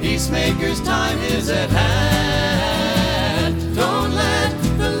when the peacemaker's time is at hand. Don't let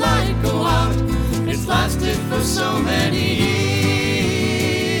the light go out, it's lasted for so many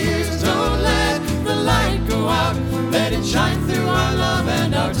years. Don't let the light go out, let it shine through our love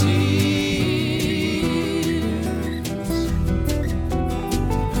and our tears.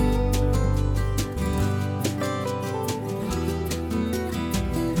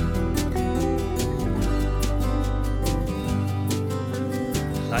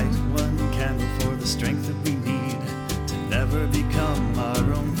 Light one candle for the strength that we need to never become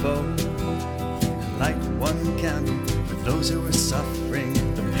our own foe. Light one candle for those who are suffering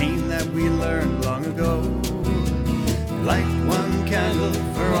the pain that we learned long ago. Light one candle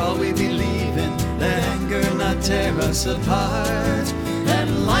for all we believe in, let anger not tear us apart.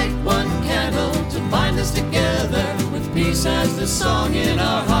 And light one candle to bind us together with peace as the song in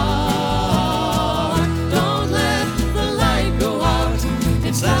our heart. Don't let the light go out,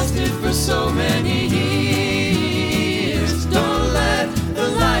 it's lasted for so many years. Don't let the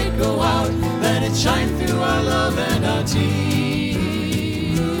light go out, let it shine through our love and our tears.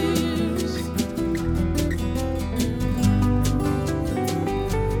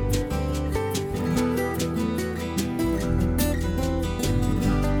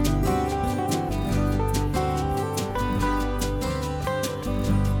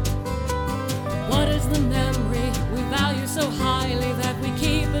 What is the memory we value so highly that we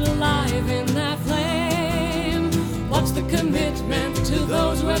keep it alive in that flame? What's the commitment to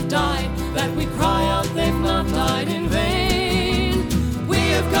those who have died that we cry out they've not died in vain? We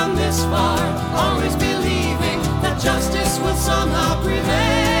have come this far, always believing that justice will somehow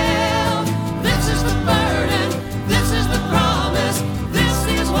prevail. This is the burden, this is the promise, this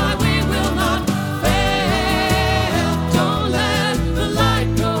is why we will not fail. Don't let the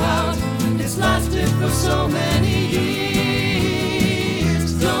light go out, it's lasted for so many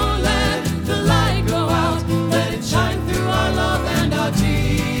years. Don't let the light go out, let it shine through our love and our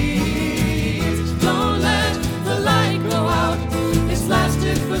tears. Don't let the light go out, it's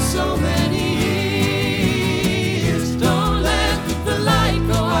lasted for so many years. Don't let the light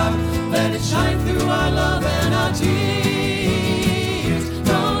go out, let it shine through our love and our tears.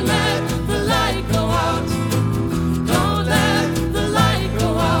 Don't let the light go out, don't let the light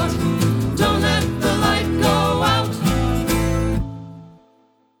go out, don't let the light go out.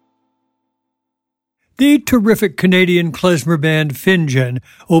 The terrific Canadian klezmer band Fingen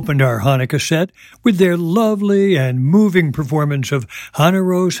opened our Hanukkah set with their lovely and moving performance of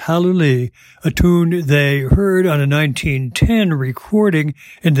Hanaros Haluli, a tune they heard on a 1910 recording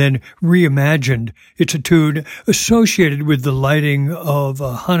and then reimagined. It's a tune associated with the lighting of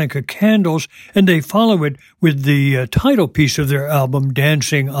Hanukkah candles, and they follow it with the title piece of their album,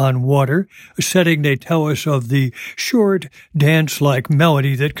 Dancing on Water, a setting they tell us of the short dance-like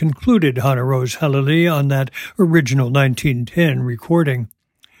melody that concluded Hanaros Haluli on that original 1910 recording.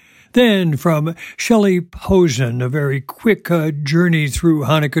 Then from Shelley Posen, a very quick journey through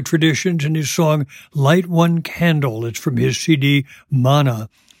Hanukkah traditions in his song Light One Candle. It's from his CD Mana.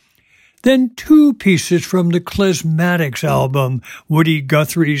 Then two pieces from the Klezmatics album, Woody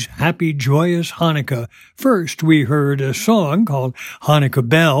Guthrie's Happy Joyous Hanukkah. First, we heard a song called Hanukkah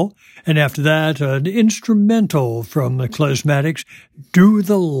Bell, and after that, an instrumental from the Klezmatics, Do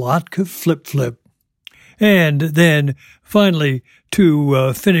the Latka Flip Flip. And then, finally,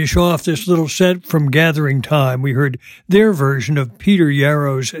 to finish off this little set from Gathering Time, we heard their version of Peter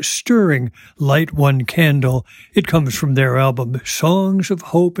Yarrow's stirring Light One Candle. It comes from their album, Songs of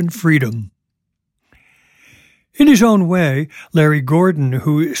Hope and Freedom. In his own way, Larry Gordon,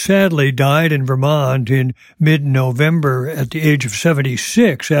 who sadly died in Vermont in mid-November at the age of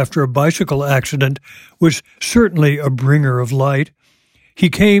 76 after a bicycle accident, was certainly a bringer of light. He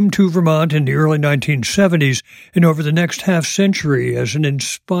came to Vermont in the early 1970s and over the next half-century as an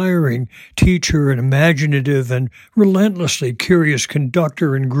inspiring teacher, an imaginative and relentlessly curious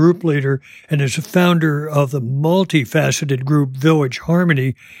conductor and group leader, and as a founder of the multifaceted group Village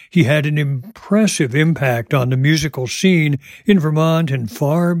Harmony, he had an impressive impact on the musical scene in Vermont and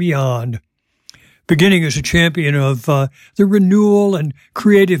far beyond. Beginning as a champion of the renewal and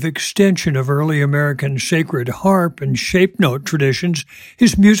creative extension of early American sacred harp and shape note traditions,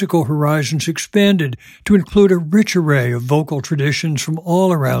 his musical horizons expanded to include a rich array of vocal traditions from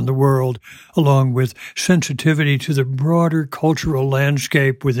all around the world, along with sensitivity to the broader cultural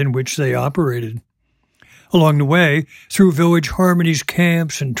landscape within which they operated. Along the way, through Village Harmonies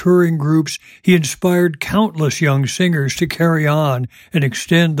camps and touring groups, he inspired countless young singers to carry on and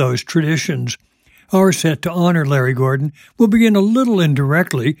extend those traditions. Our set to honor Larry Gordon will begin a little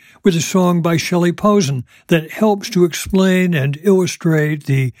indirectly with a song by Shelley Posen that helps to explain and illustrate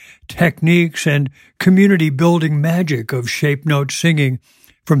the techniques and community-building magic of shape note singing.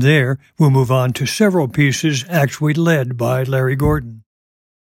 From there, we'll move on to several pieces actually led by Larry Gordon.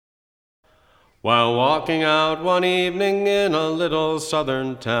 While walking out one evening in a little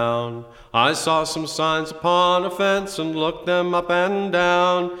southern town, I saw some signs upon a fence and looked them up and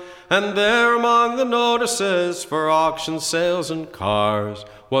down. And there among the notices for auction sales and cars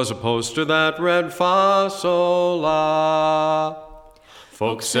was a poster that read Fa Sol La.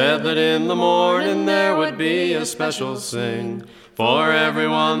 Folks said that in the morning there would be a special sing for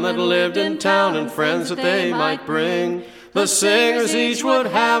everyone that lived in town and friends that they might bring. The singers each would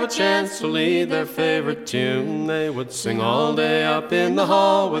have a chance to lead their favorite tune. They would sing all day up in the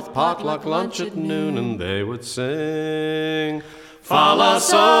hall with potluck lunch at noon, and they would sing Fa La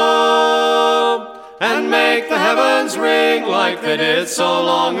Sol and make the heavens ring like they did so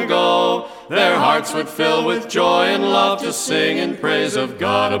long ago. Their hearts would fill with joy and love to sing in praise of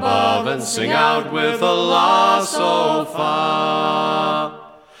God above and sing out with a La Sol Fa.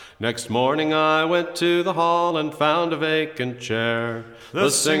 Next morning I went to the hall and found a vacant chair. The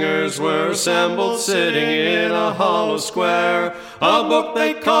singers were assembled sitting in a hollow square. A book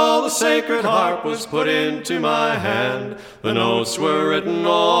they call the Sacred Harp was put into my hand. The notes were written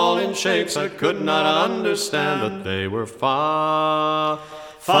all in shapes I could not understand, but they were Fa,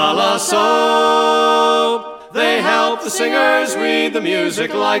 Fa La Sol. They helped the singers read the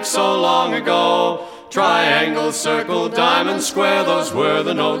music like so long ago. Triangle, circle, diamond, square, those were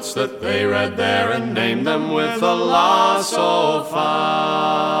the notes that they read there and named them with a La Sol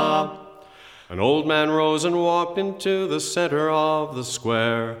Fa. An old man rose and walked into the center of the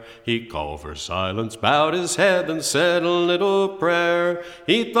square. He called for silence, bowed his head, and said a little prayer.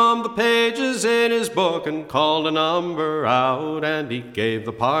 He thumbed the pages in his book and called a number out, and he gave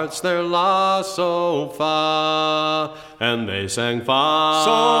the parts their La Sol Fa. And they sang Fa,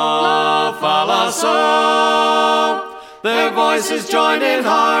 Sol, Fa La Sol. Their voices joined in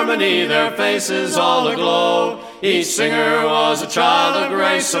harmony, their faces all aglow. Each singer was a child of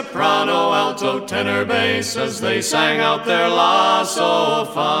grace, soprano, alto, tenor, bass, as they sang out their La Sol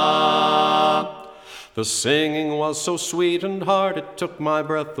Fa. The singing was so sweet and hard it took my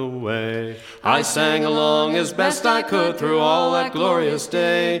breath away. I sang along as best I could through all that glorious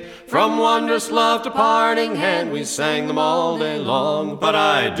day. From wondrous love to parting hand, we sang them all day long. But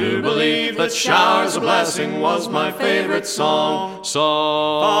I do believe that Showers of Blessing was my favorite song.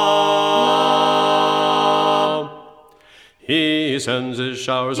 He sends his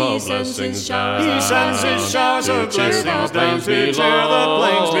showers of blessings down. He sends his showers of blessings down to cheer the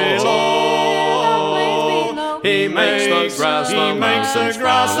plains below. He makes the grass, the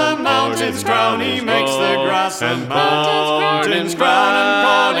mountains brown. He makes the grass, the mountains brown, and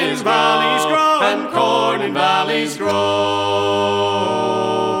corn in valleys grow, and corn in valleys grow.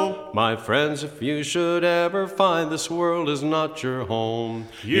 My friends, if you should ever find this world is not your home,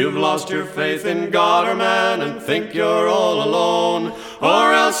 you've lost your faith in God or man and think you're all alone,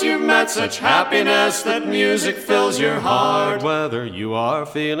 or else you've met such happiness that music fills your heart. Whether you are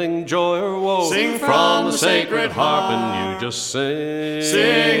feeling joy or woe, sing from the sacred harp, and you just sing,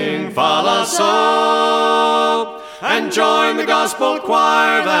 sing Fa La Sol, and join the gospel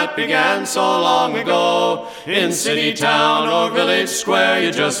choir that began so long ago. In city, town, or village square,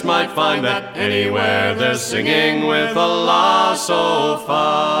 you just might find that anywhere they're singing with a La Sol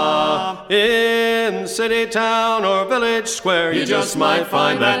Fa. In city, town, or village square, you just might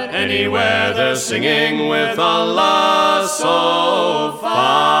find that anywhere they're singing with a La Sol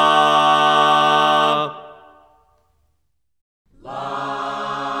Fa.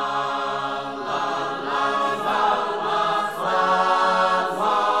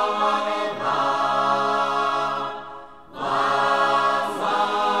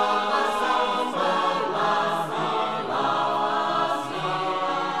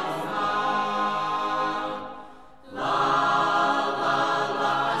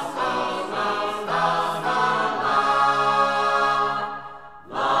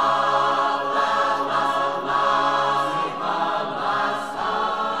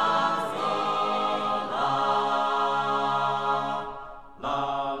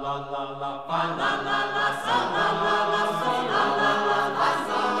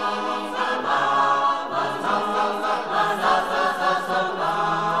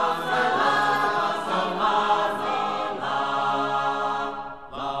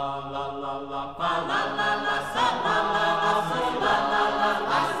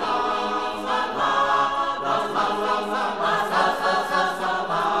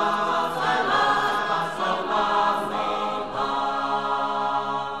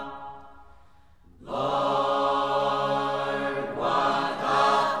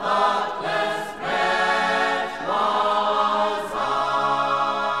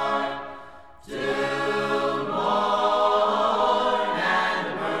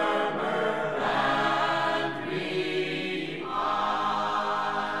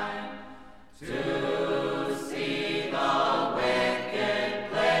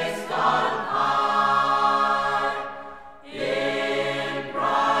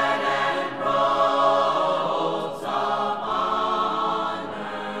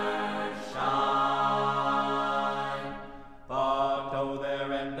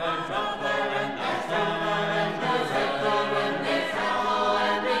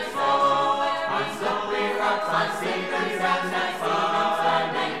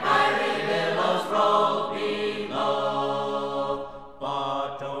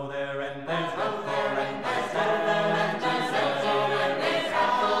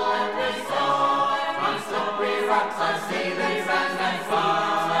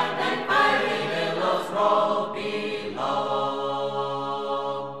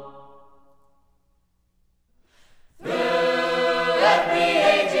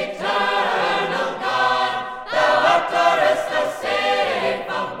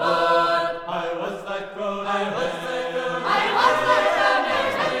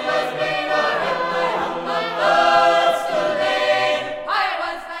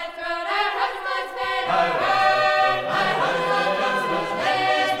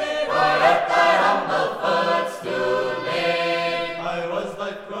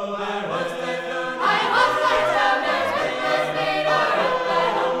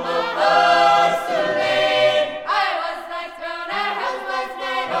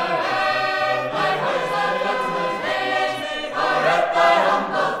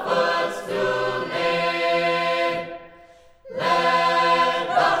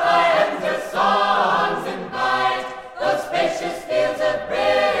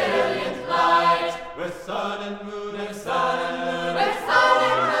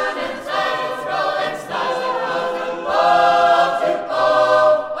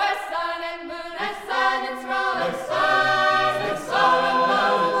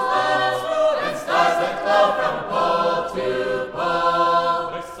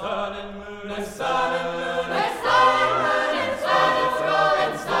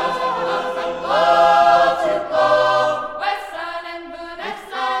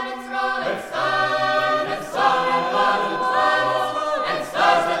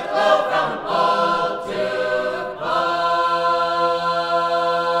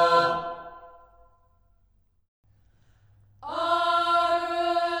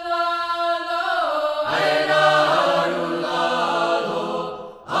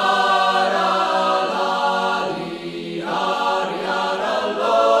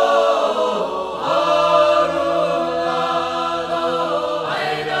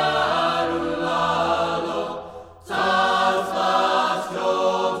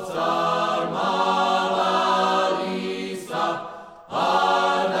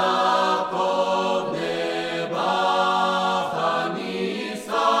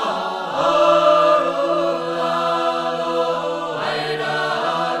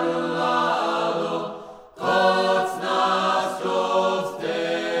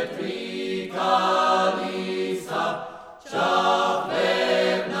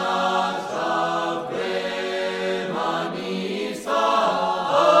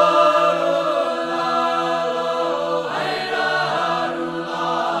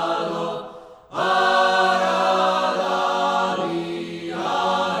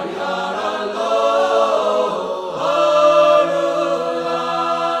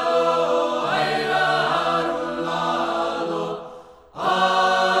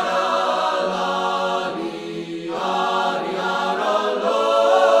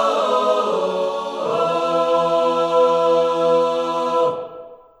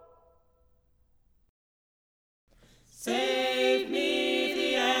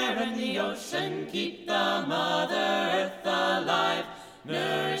 ocean, keep the Mother Earth alive.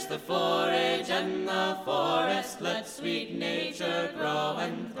 Nourish the forage and the forest, let sweet nature grow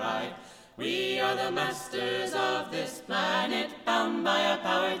and thrive. We are the masters of this planet, bound by a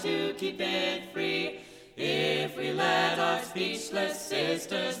power to keep it free. If we let our speechless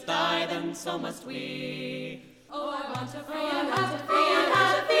sisters die, then so must we. Oh, I want to free and have to free and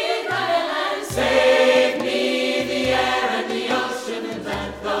have to free land. Save me the air and the ocean, and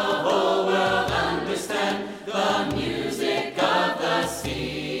let the whole world understand the music of the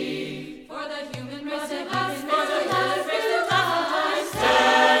sea. For the human race to last, for the last race to die.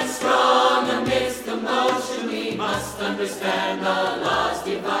 Stand strong amidst the motion, we must understand the laws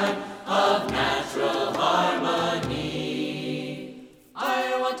divine of natural harmony.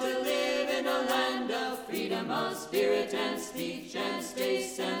 I want to live in a land of freedom of spirit and speech and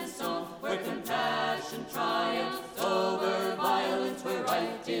space and song, where compassion triumphs over violence, where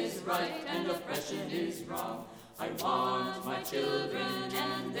right is right and oppression is wrong. I want my children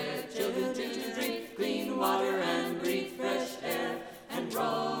and their children to drink clean water and breathe fresh air, and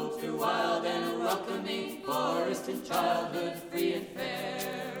roam through wild and welcoming forest in childhood free and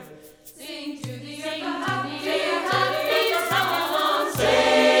fair. Sing to the earth, happy song.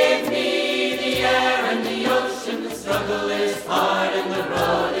 Save me the air and the ocean. The struggle is hard and the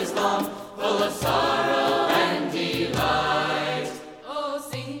road is long, full of sorrow and delight. Oh,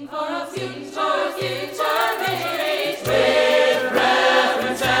 sing for a future rich. With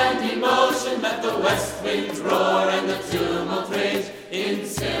reverence and emotion, let the west winds roar and the tumult rage in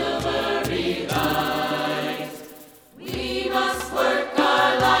silvery light. We must work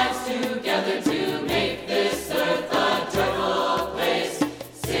our lives together to make this earth a joyful place,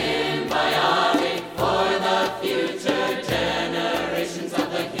 symbiotic for the future generations of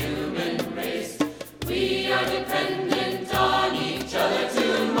the human race. We are dependent on each other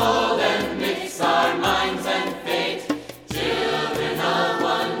to mold and mix our minds and fate. Children of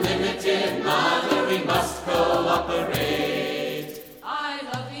one limited mother, we must cooperate. I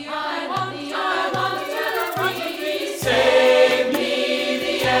love the earth, I want to free. Save me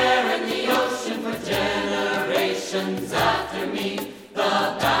the air and the ocean, for generations after me the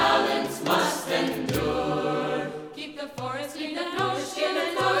balance must endure. Keep the forest, keep the ocean,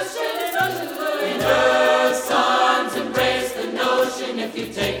 and ocean. In Earth's arms embrace the notion, if you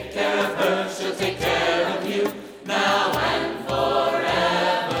take care of her, she'll take care of you, now and forevermore.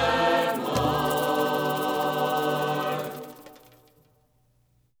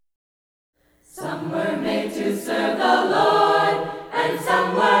 Some were made to serve the Lord, and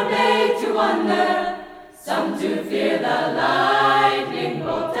some were made to wonder. Some to fear the lightning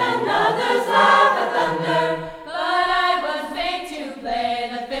bolt, and others laugh at thunder. But I was made to play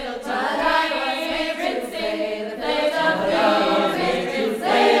the fiddle to I was made to play the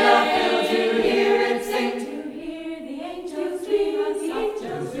fiddle to hear it sing, to hear the angels dream,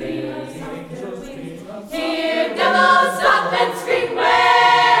 Hear devils stop and scream.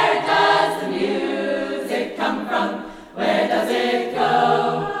 Where does the music come from? Where does it go?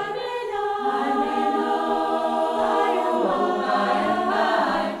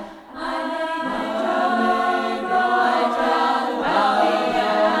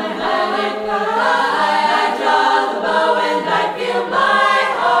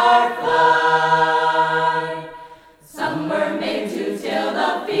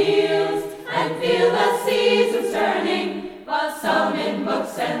 Some in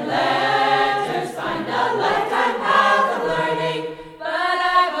books and letters find a lifetime path of learning. But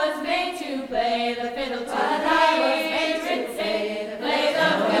I was made to play the fiddle to I was made to play the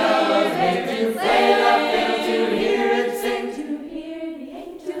fiddle to hear it sing, to hear the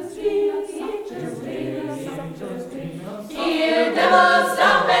angels dream, Hear devils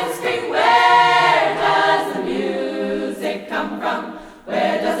stomp and scream. Where does the music come from?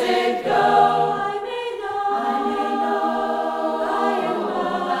 Where does it go?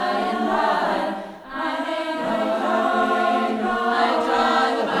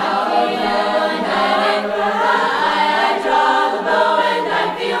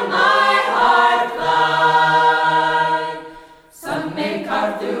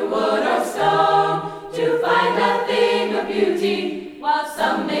 While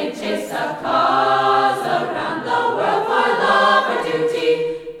some may chase a cause around the world for love or duty.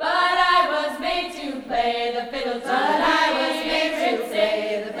 But I was made to play the fiddle to I was made to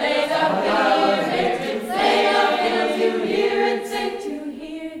say the fiddle to hear it sing, to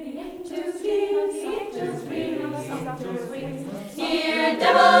hear the angels dream, Hear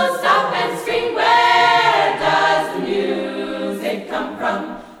devils stop and scream. Where does the music come from?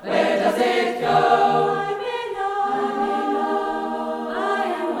 Where does it go? I may know, I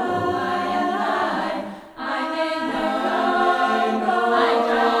am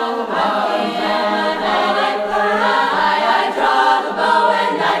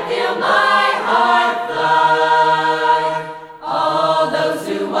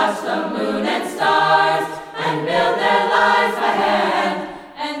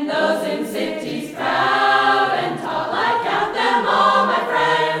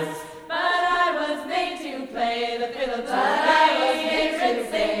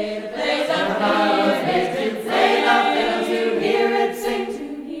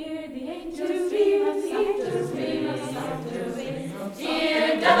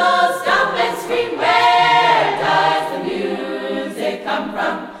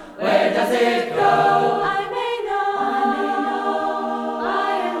does it go? I may know,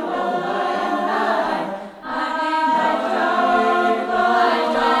 I am bold, I may draw the bow,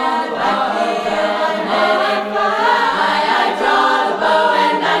 I draw the bow,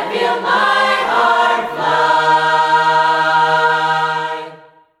 and I feel my heart fly.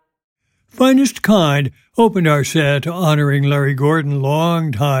 Finest Kind opened our set honoring Larry Gordon,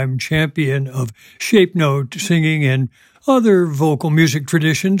 longtime champion of shape note singing and other vocal music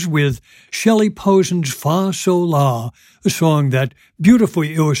traditions, with Shelley Posen's Fa Sol La, a song that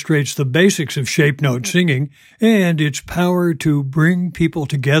beautifully illustrates the basics of shape note singing and its power to bring people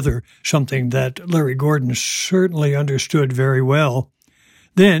together, something that Larry Gordon certainly understood very well.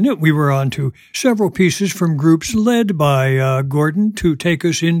 Then we were on to several pieces from groups led by Gordon to take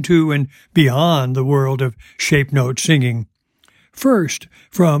us into and beyond the world of shape note singing. First,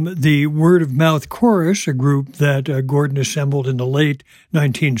 from the Word of Mouth Chorus, a group that Gordon assembled in the late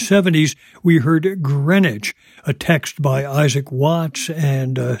 1970s, we heard Greenwich, a text by Isaac Watts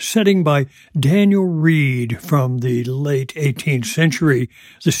and a setting by Daniel Reed from the late 18th century,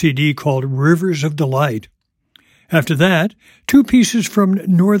 the CD called Rivers of Delight. After that, two pieces from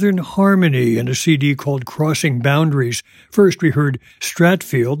Northern Harmony and a CD called Crossing Boundaries. First, we heard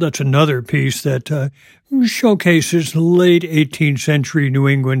Stratfield. That's another piece that showcases late 18th century New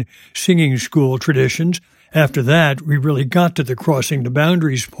England singing school traditions. After that, we really got to the Crossing the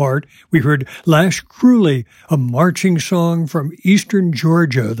Boundaries part. We heard Lash Cruelly, a marching song from eastern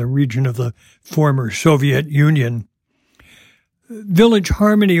Georgia, the region of the former Soviet Union. Village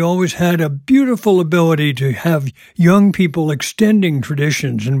Harmony always had a beautiful ability to have young people extending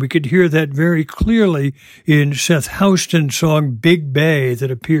traditions, and we could hear that very clearly in Seth Houston's song Big Bay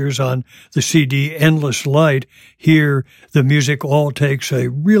that appears on the CD Endless Light. Here, the music all takes a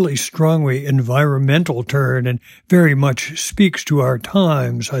really strongly environmental turn and very much speaks to our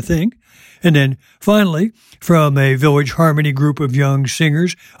times, I think. And then, finally, from a Village Harmony group of young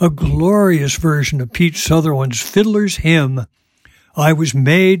singers, a glorious version of Pete Sutherland's Fiddler's Hymn. I was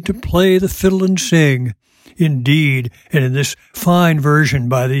made to play the fiddle and sing. Indeed, and in this fine version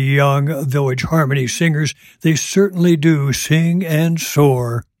by the young Village Harmony singers, they certainly do sing and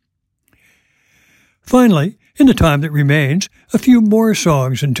soar. Finally, in the time that remains, a few more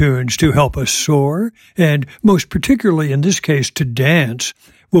songs and tunes to help us soar, and most particularly in this case to dance.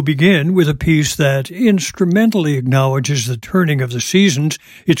 We'll begin with a piece that instrumentally acknowledges the turning of the seasons.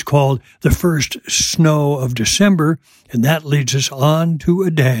 It's called The First Snow of December, and that leads us on to a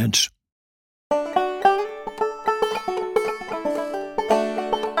dance.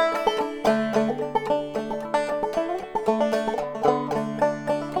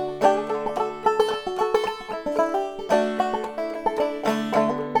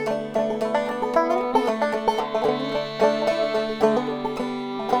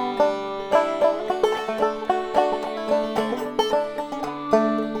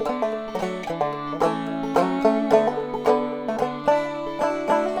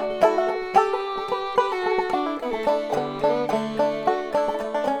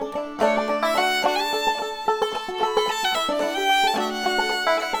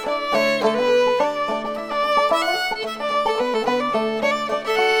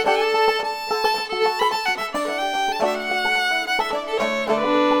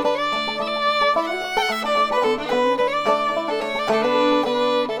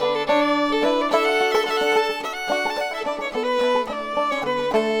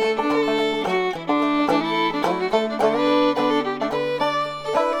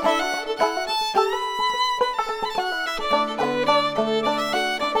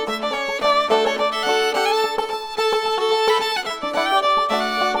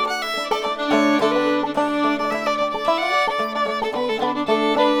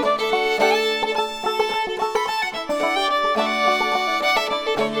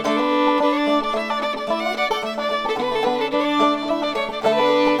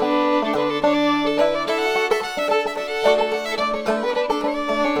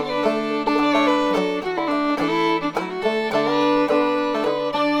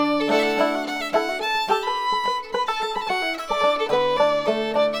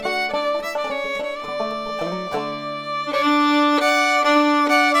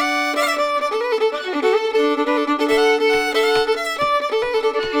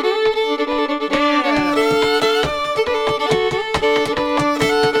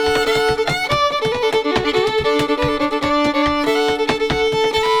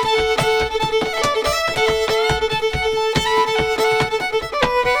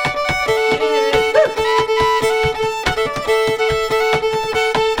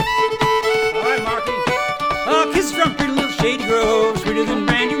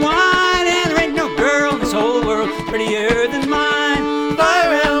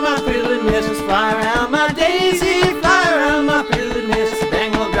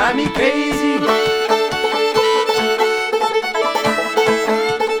 drive me crazy.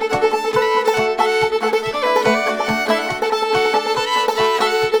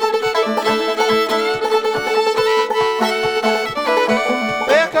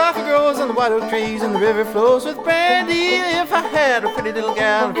 White oak trees and the river flows with brandy. If I had a pretty little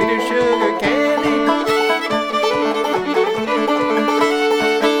gal and feed her sugar candy.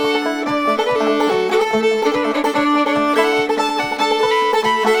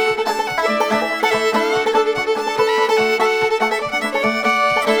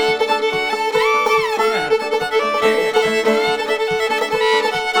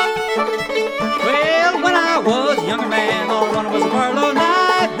 Well, when I was a younger man, all I wanted was a Parlor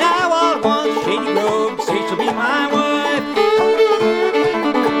night. Now all I want is Shady Grove, say she'll be my wife.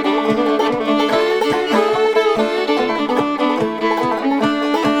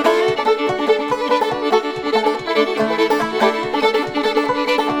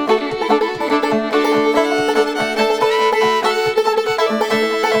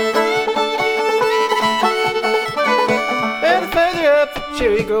 And the further up the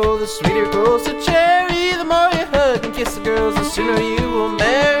cherry grows, the sweeter grows the cherry. The more you hug and kiss the girls, the sooner you will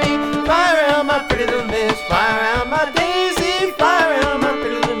marry. Fly around my pretty little miss, fly around my daisy, fly around my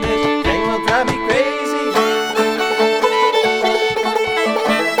pretty little miss. Dang will drive me crazy.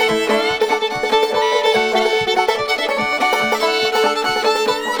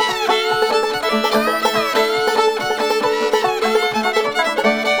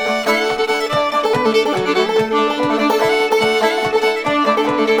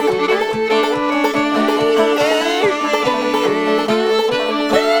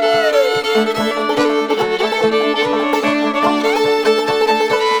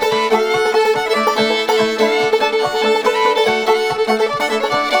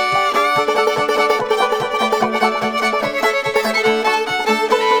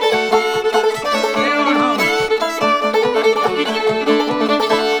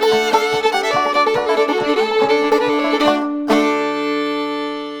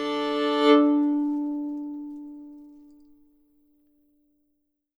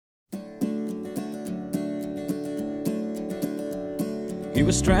 He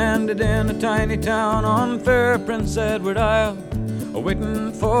was stranded in a tiny town on fair Prince Edward Isle,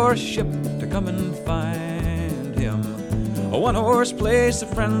 waiting for a ship to come and find him. A one-horse place, a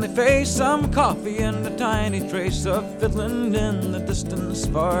friendly face, some coffee, and a tiny trace of fiddling in the distance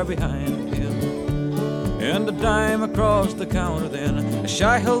far behind him. And a dime across the counter then, a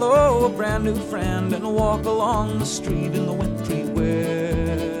shy hello, a brand new friend, and a walk along the street in the wintry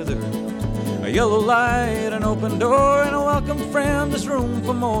weather. A yellow light, an open door, and a welcome friend. There's room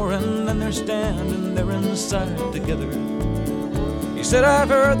for more, and then they're standing there inside together. He said, I've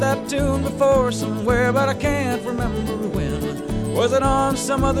heard that tune before somewhere, but I can't remember when. Was it on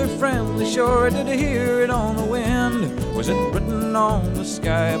some other friendly shore, or did I hear it on the wind? Was it written on the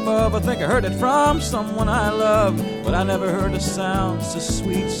sky above? I think I heard it from someone I love, but I never heard a sound so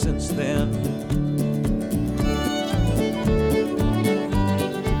sweet since then.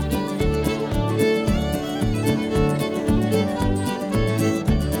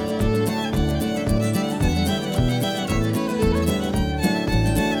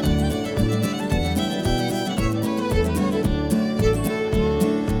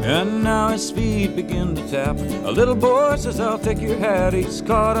 And now his feet begin to tap. A little boy says, I'll take your hat. He's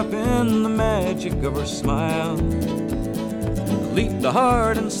caught up in the magic of her smile. Leaped the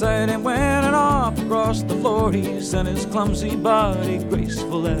heart inside him, went and off across the floor. He sent his clumsy body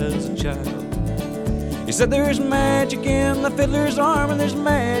graceful as a child. He said, there's magic in the fiddler's arm, and there's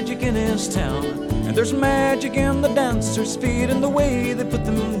magic in his town, and there's magic in the dancer's feet and the way they put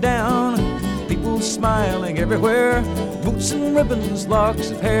them down. People smiling everywhere, boots and ribbons,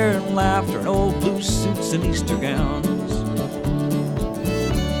 locks of hair and laughter, and old blue suits and Easter gowns.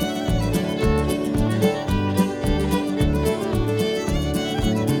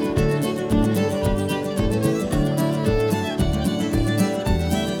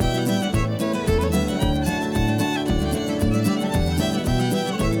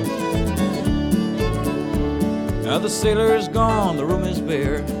 Now the sailor's gone, the room is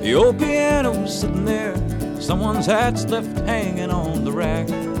bare, the old piano's sitting there, someone's hat's left hanging on the rack.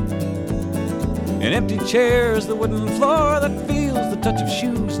 An empty chair's the wooden floor that feels the touch of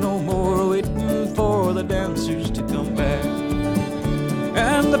shoes no more, waiting for the dancers to come back.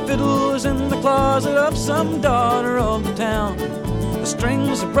 And the fiddle is in the closet of some daughter of the town. The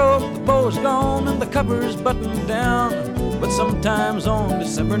strings are broke, the bow's gone, and the cover's buttoned down. But sometimes on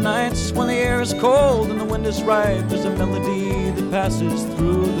December nights, when the air is cold and the wind is right, there's a melody that passes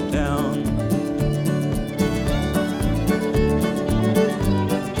through the town.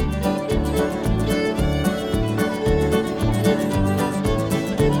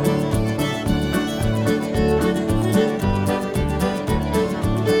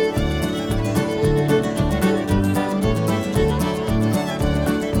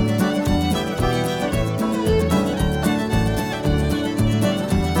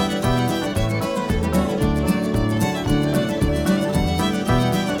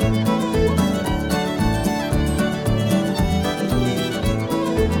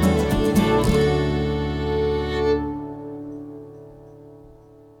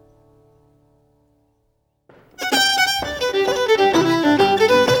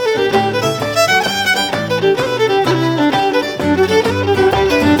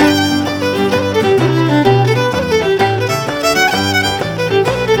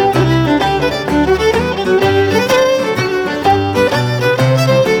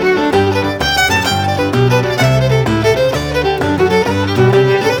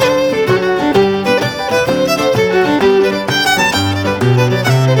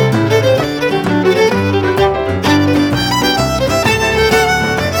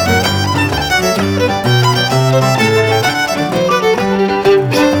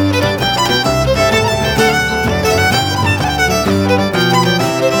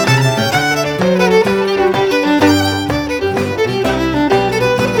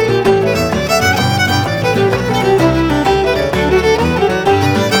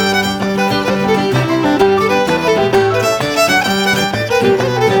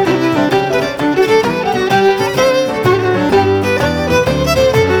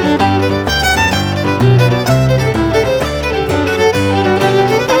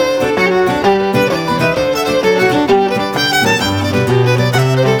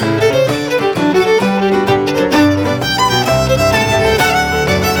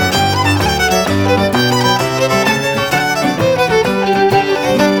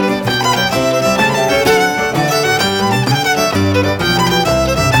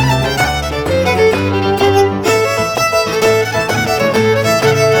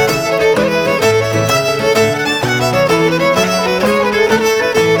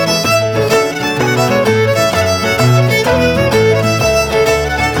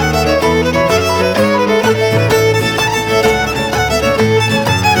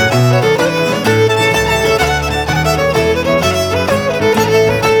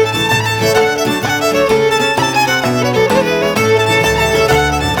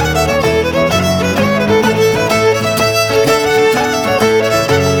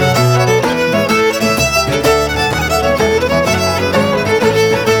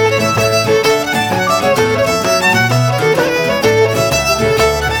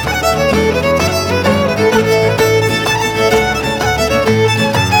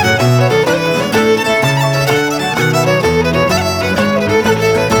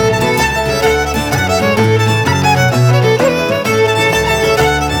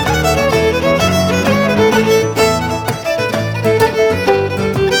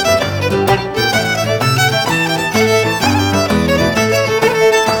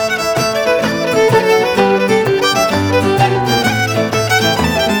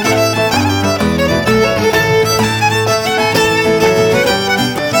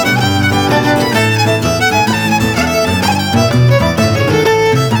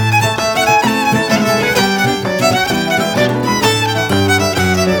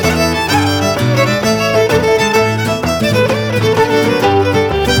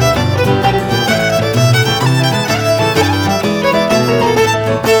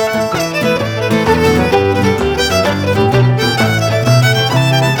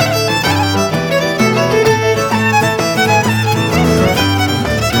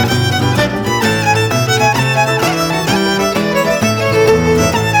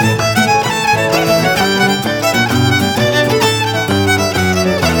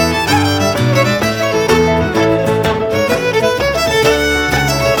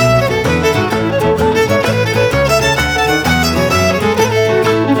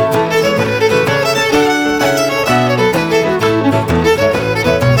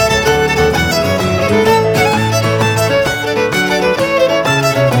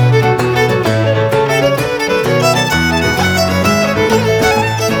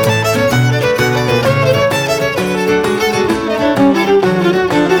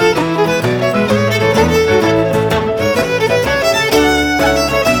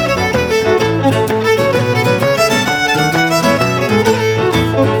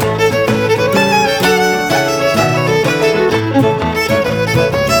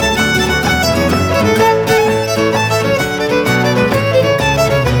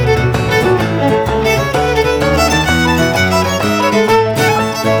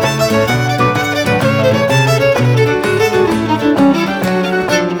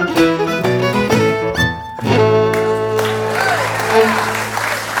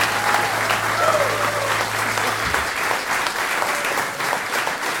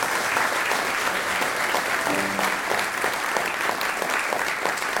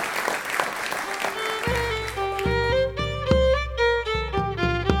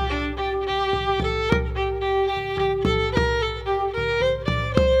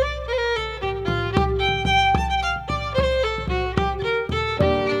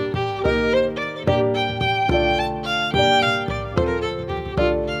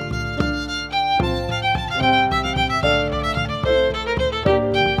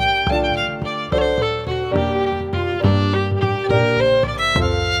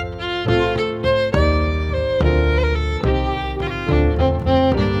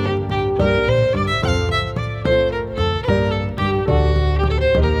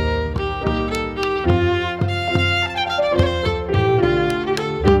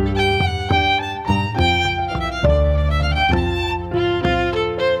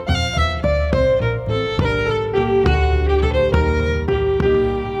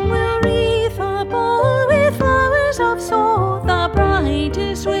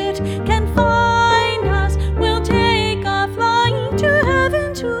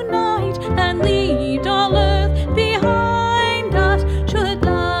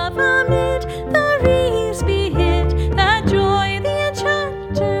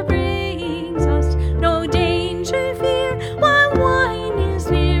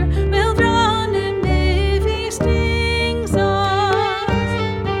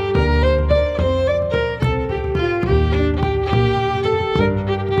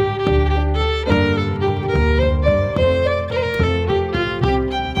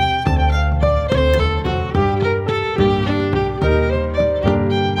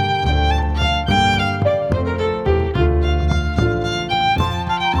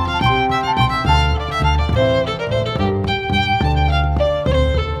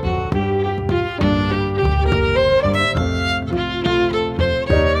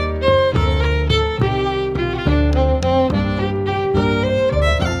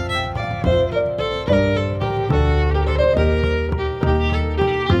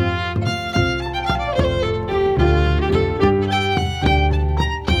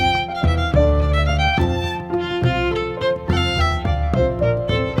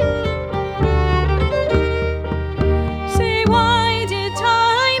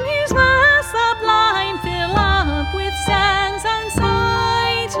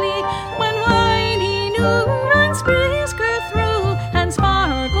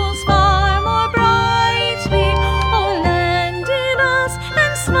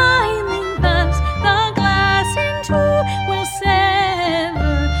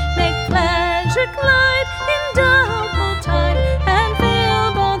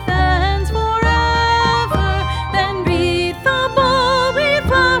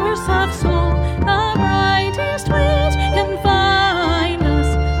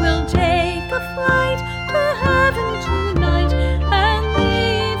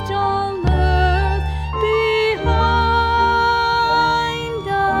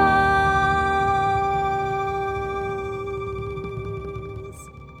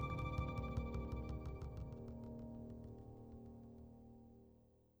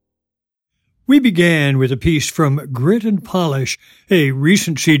 We began with a piece from Grit and Polish, a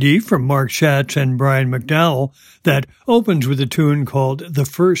recent CD from Mark Schatz and Brian McDowell that opens with a tune called The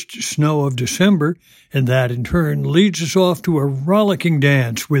First Snow of December, and that in turn leads us off to a rollicking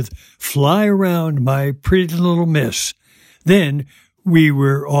dance with Fly Around My Pretty Little Miss. Then we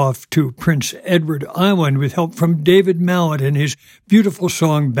were off to Prince Edward Island with help from David Mallet and his beautiful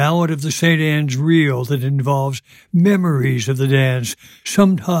song Ballad of the St. Anne's Reel that involves memories of the dance.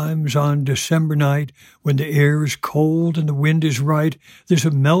 Sometimes on December night, when the air is cold and the wind is right, there's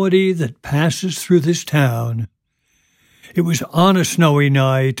a melody that passes through this town. It was on a snowy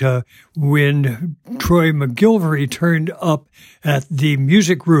night when Troy McGilvery turned up at the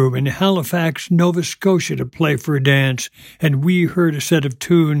Music Room in Halifax, Nova Scotia to play for a dance, and we heard a set of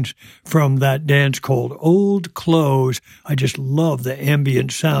tunes from that dance called Old Clothes. I just love the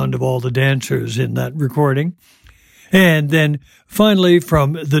ambient sound of all the dancers in that recording. And then finally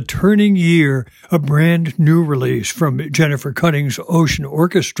from The Turning Year, a brand new release from Jennifer Cutting's Ocean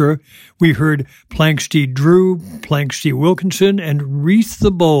Orchestra, we heard Planxty Drew, Planxty Wilkinson, and Wreath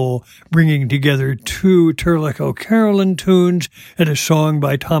the Bowl, bringing together two Turlock O'Carolan tunes and a song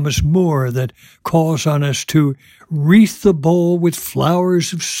by Thomas Moore that calls on us to wreath the bowl with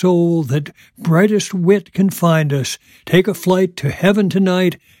flowers of soul that brightest wit can find us, take a flight to heaven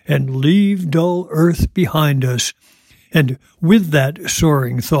tonight, and leave dull earth behind us. And with that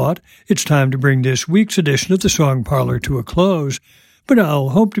soaring thought, it's time to bring this week's edition of the Song Parlor to a close. But I'll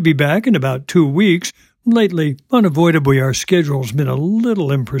hope to be back in about 2 weeks. Lately, unavoidably, our schedule's been a little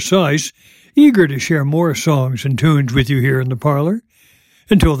imprecise, eager to share more songs and tunes with you here in the parlor.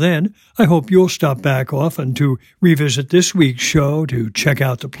 Until then, I hope you'll stop back often to revisit this week's show, to check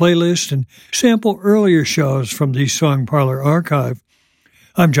out the playlist, and sample earlier shows from the Song Parlor archive.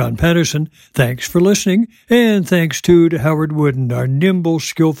 I'm John Patterson. Thanks for listening, and thanks too to Howard Wooden, our nimble,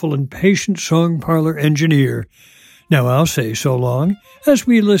 skillful, and patient song parlor engineer. Now I'll say so long as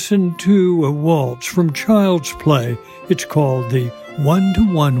we listen to a waltz from Child's Play. It's called the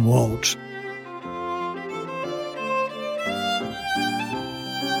 1-to-1 Waltz.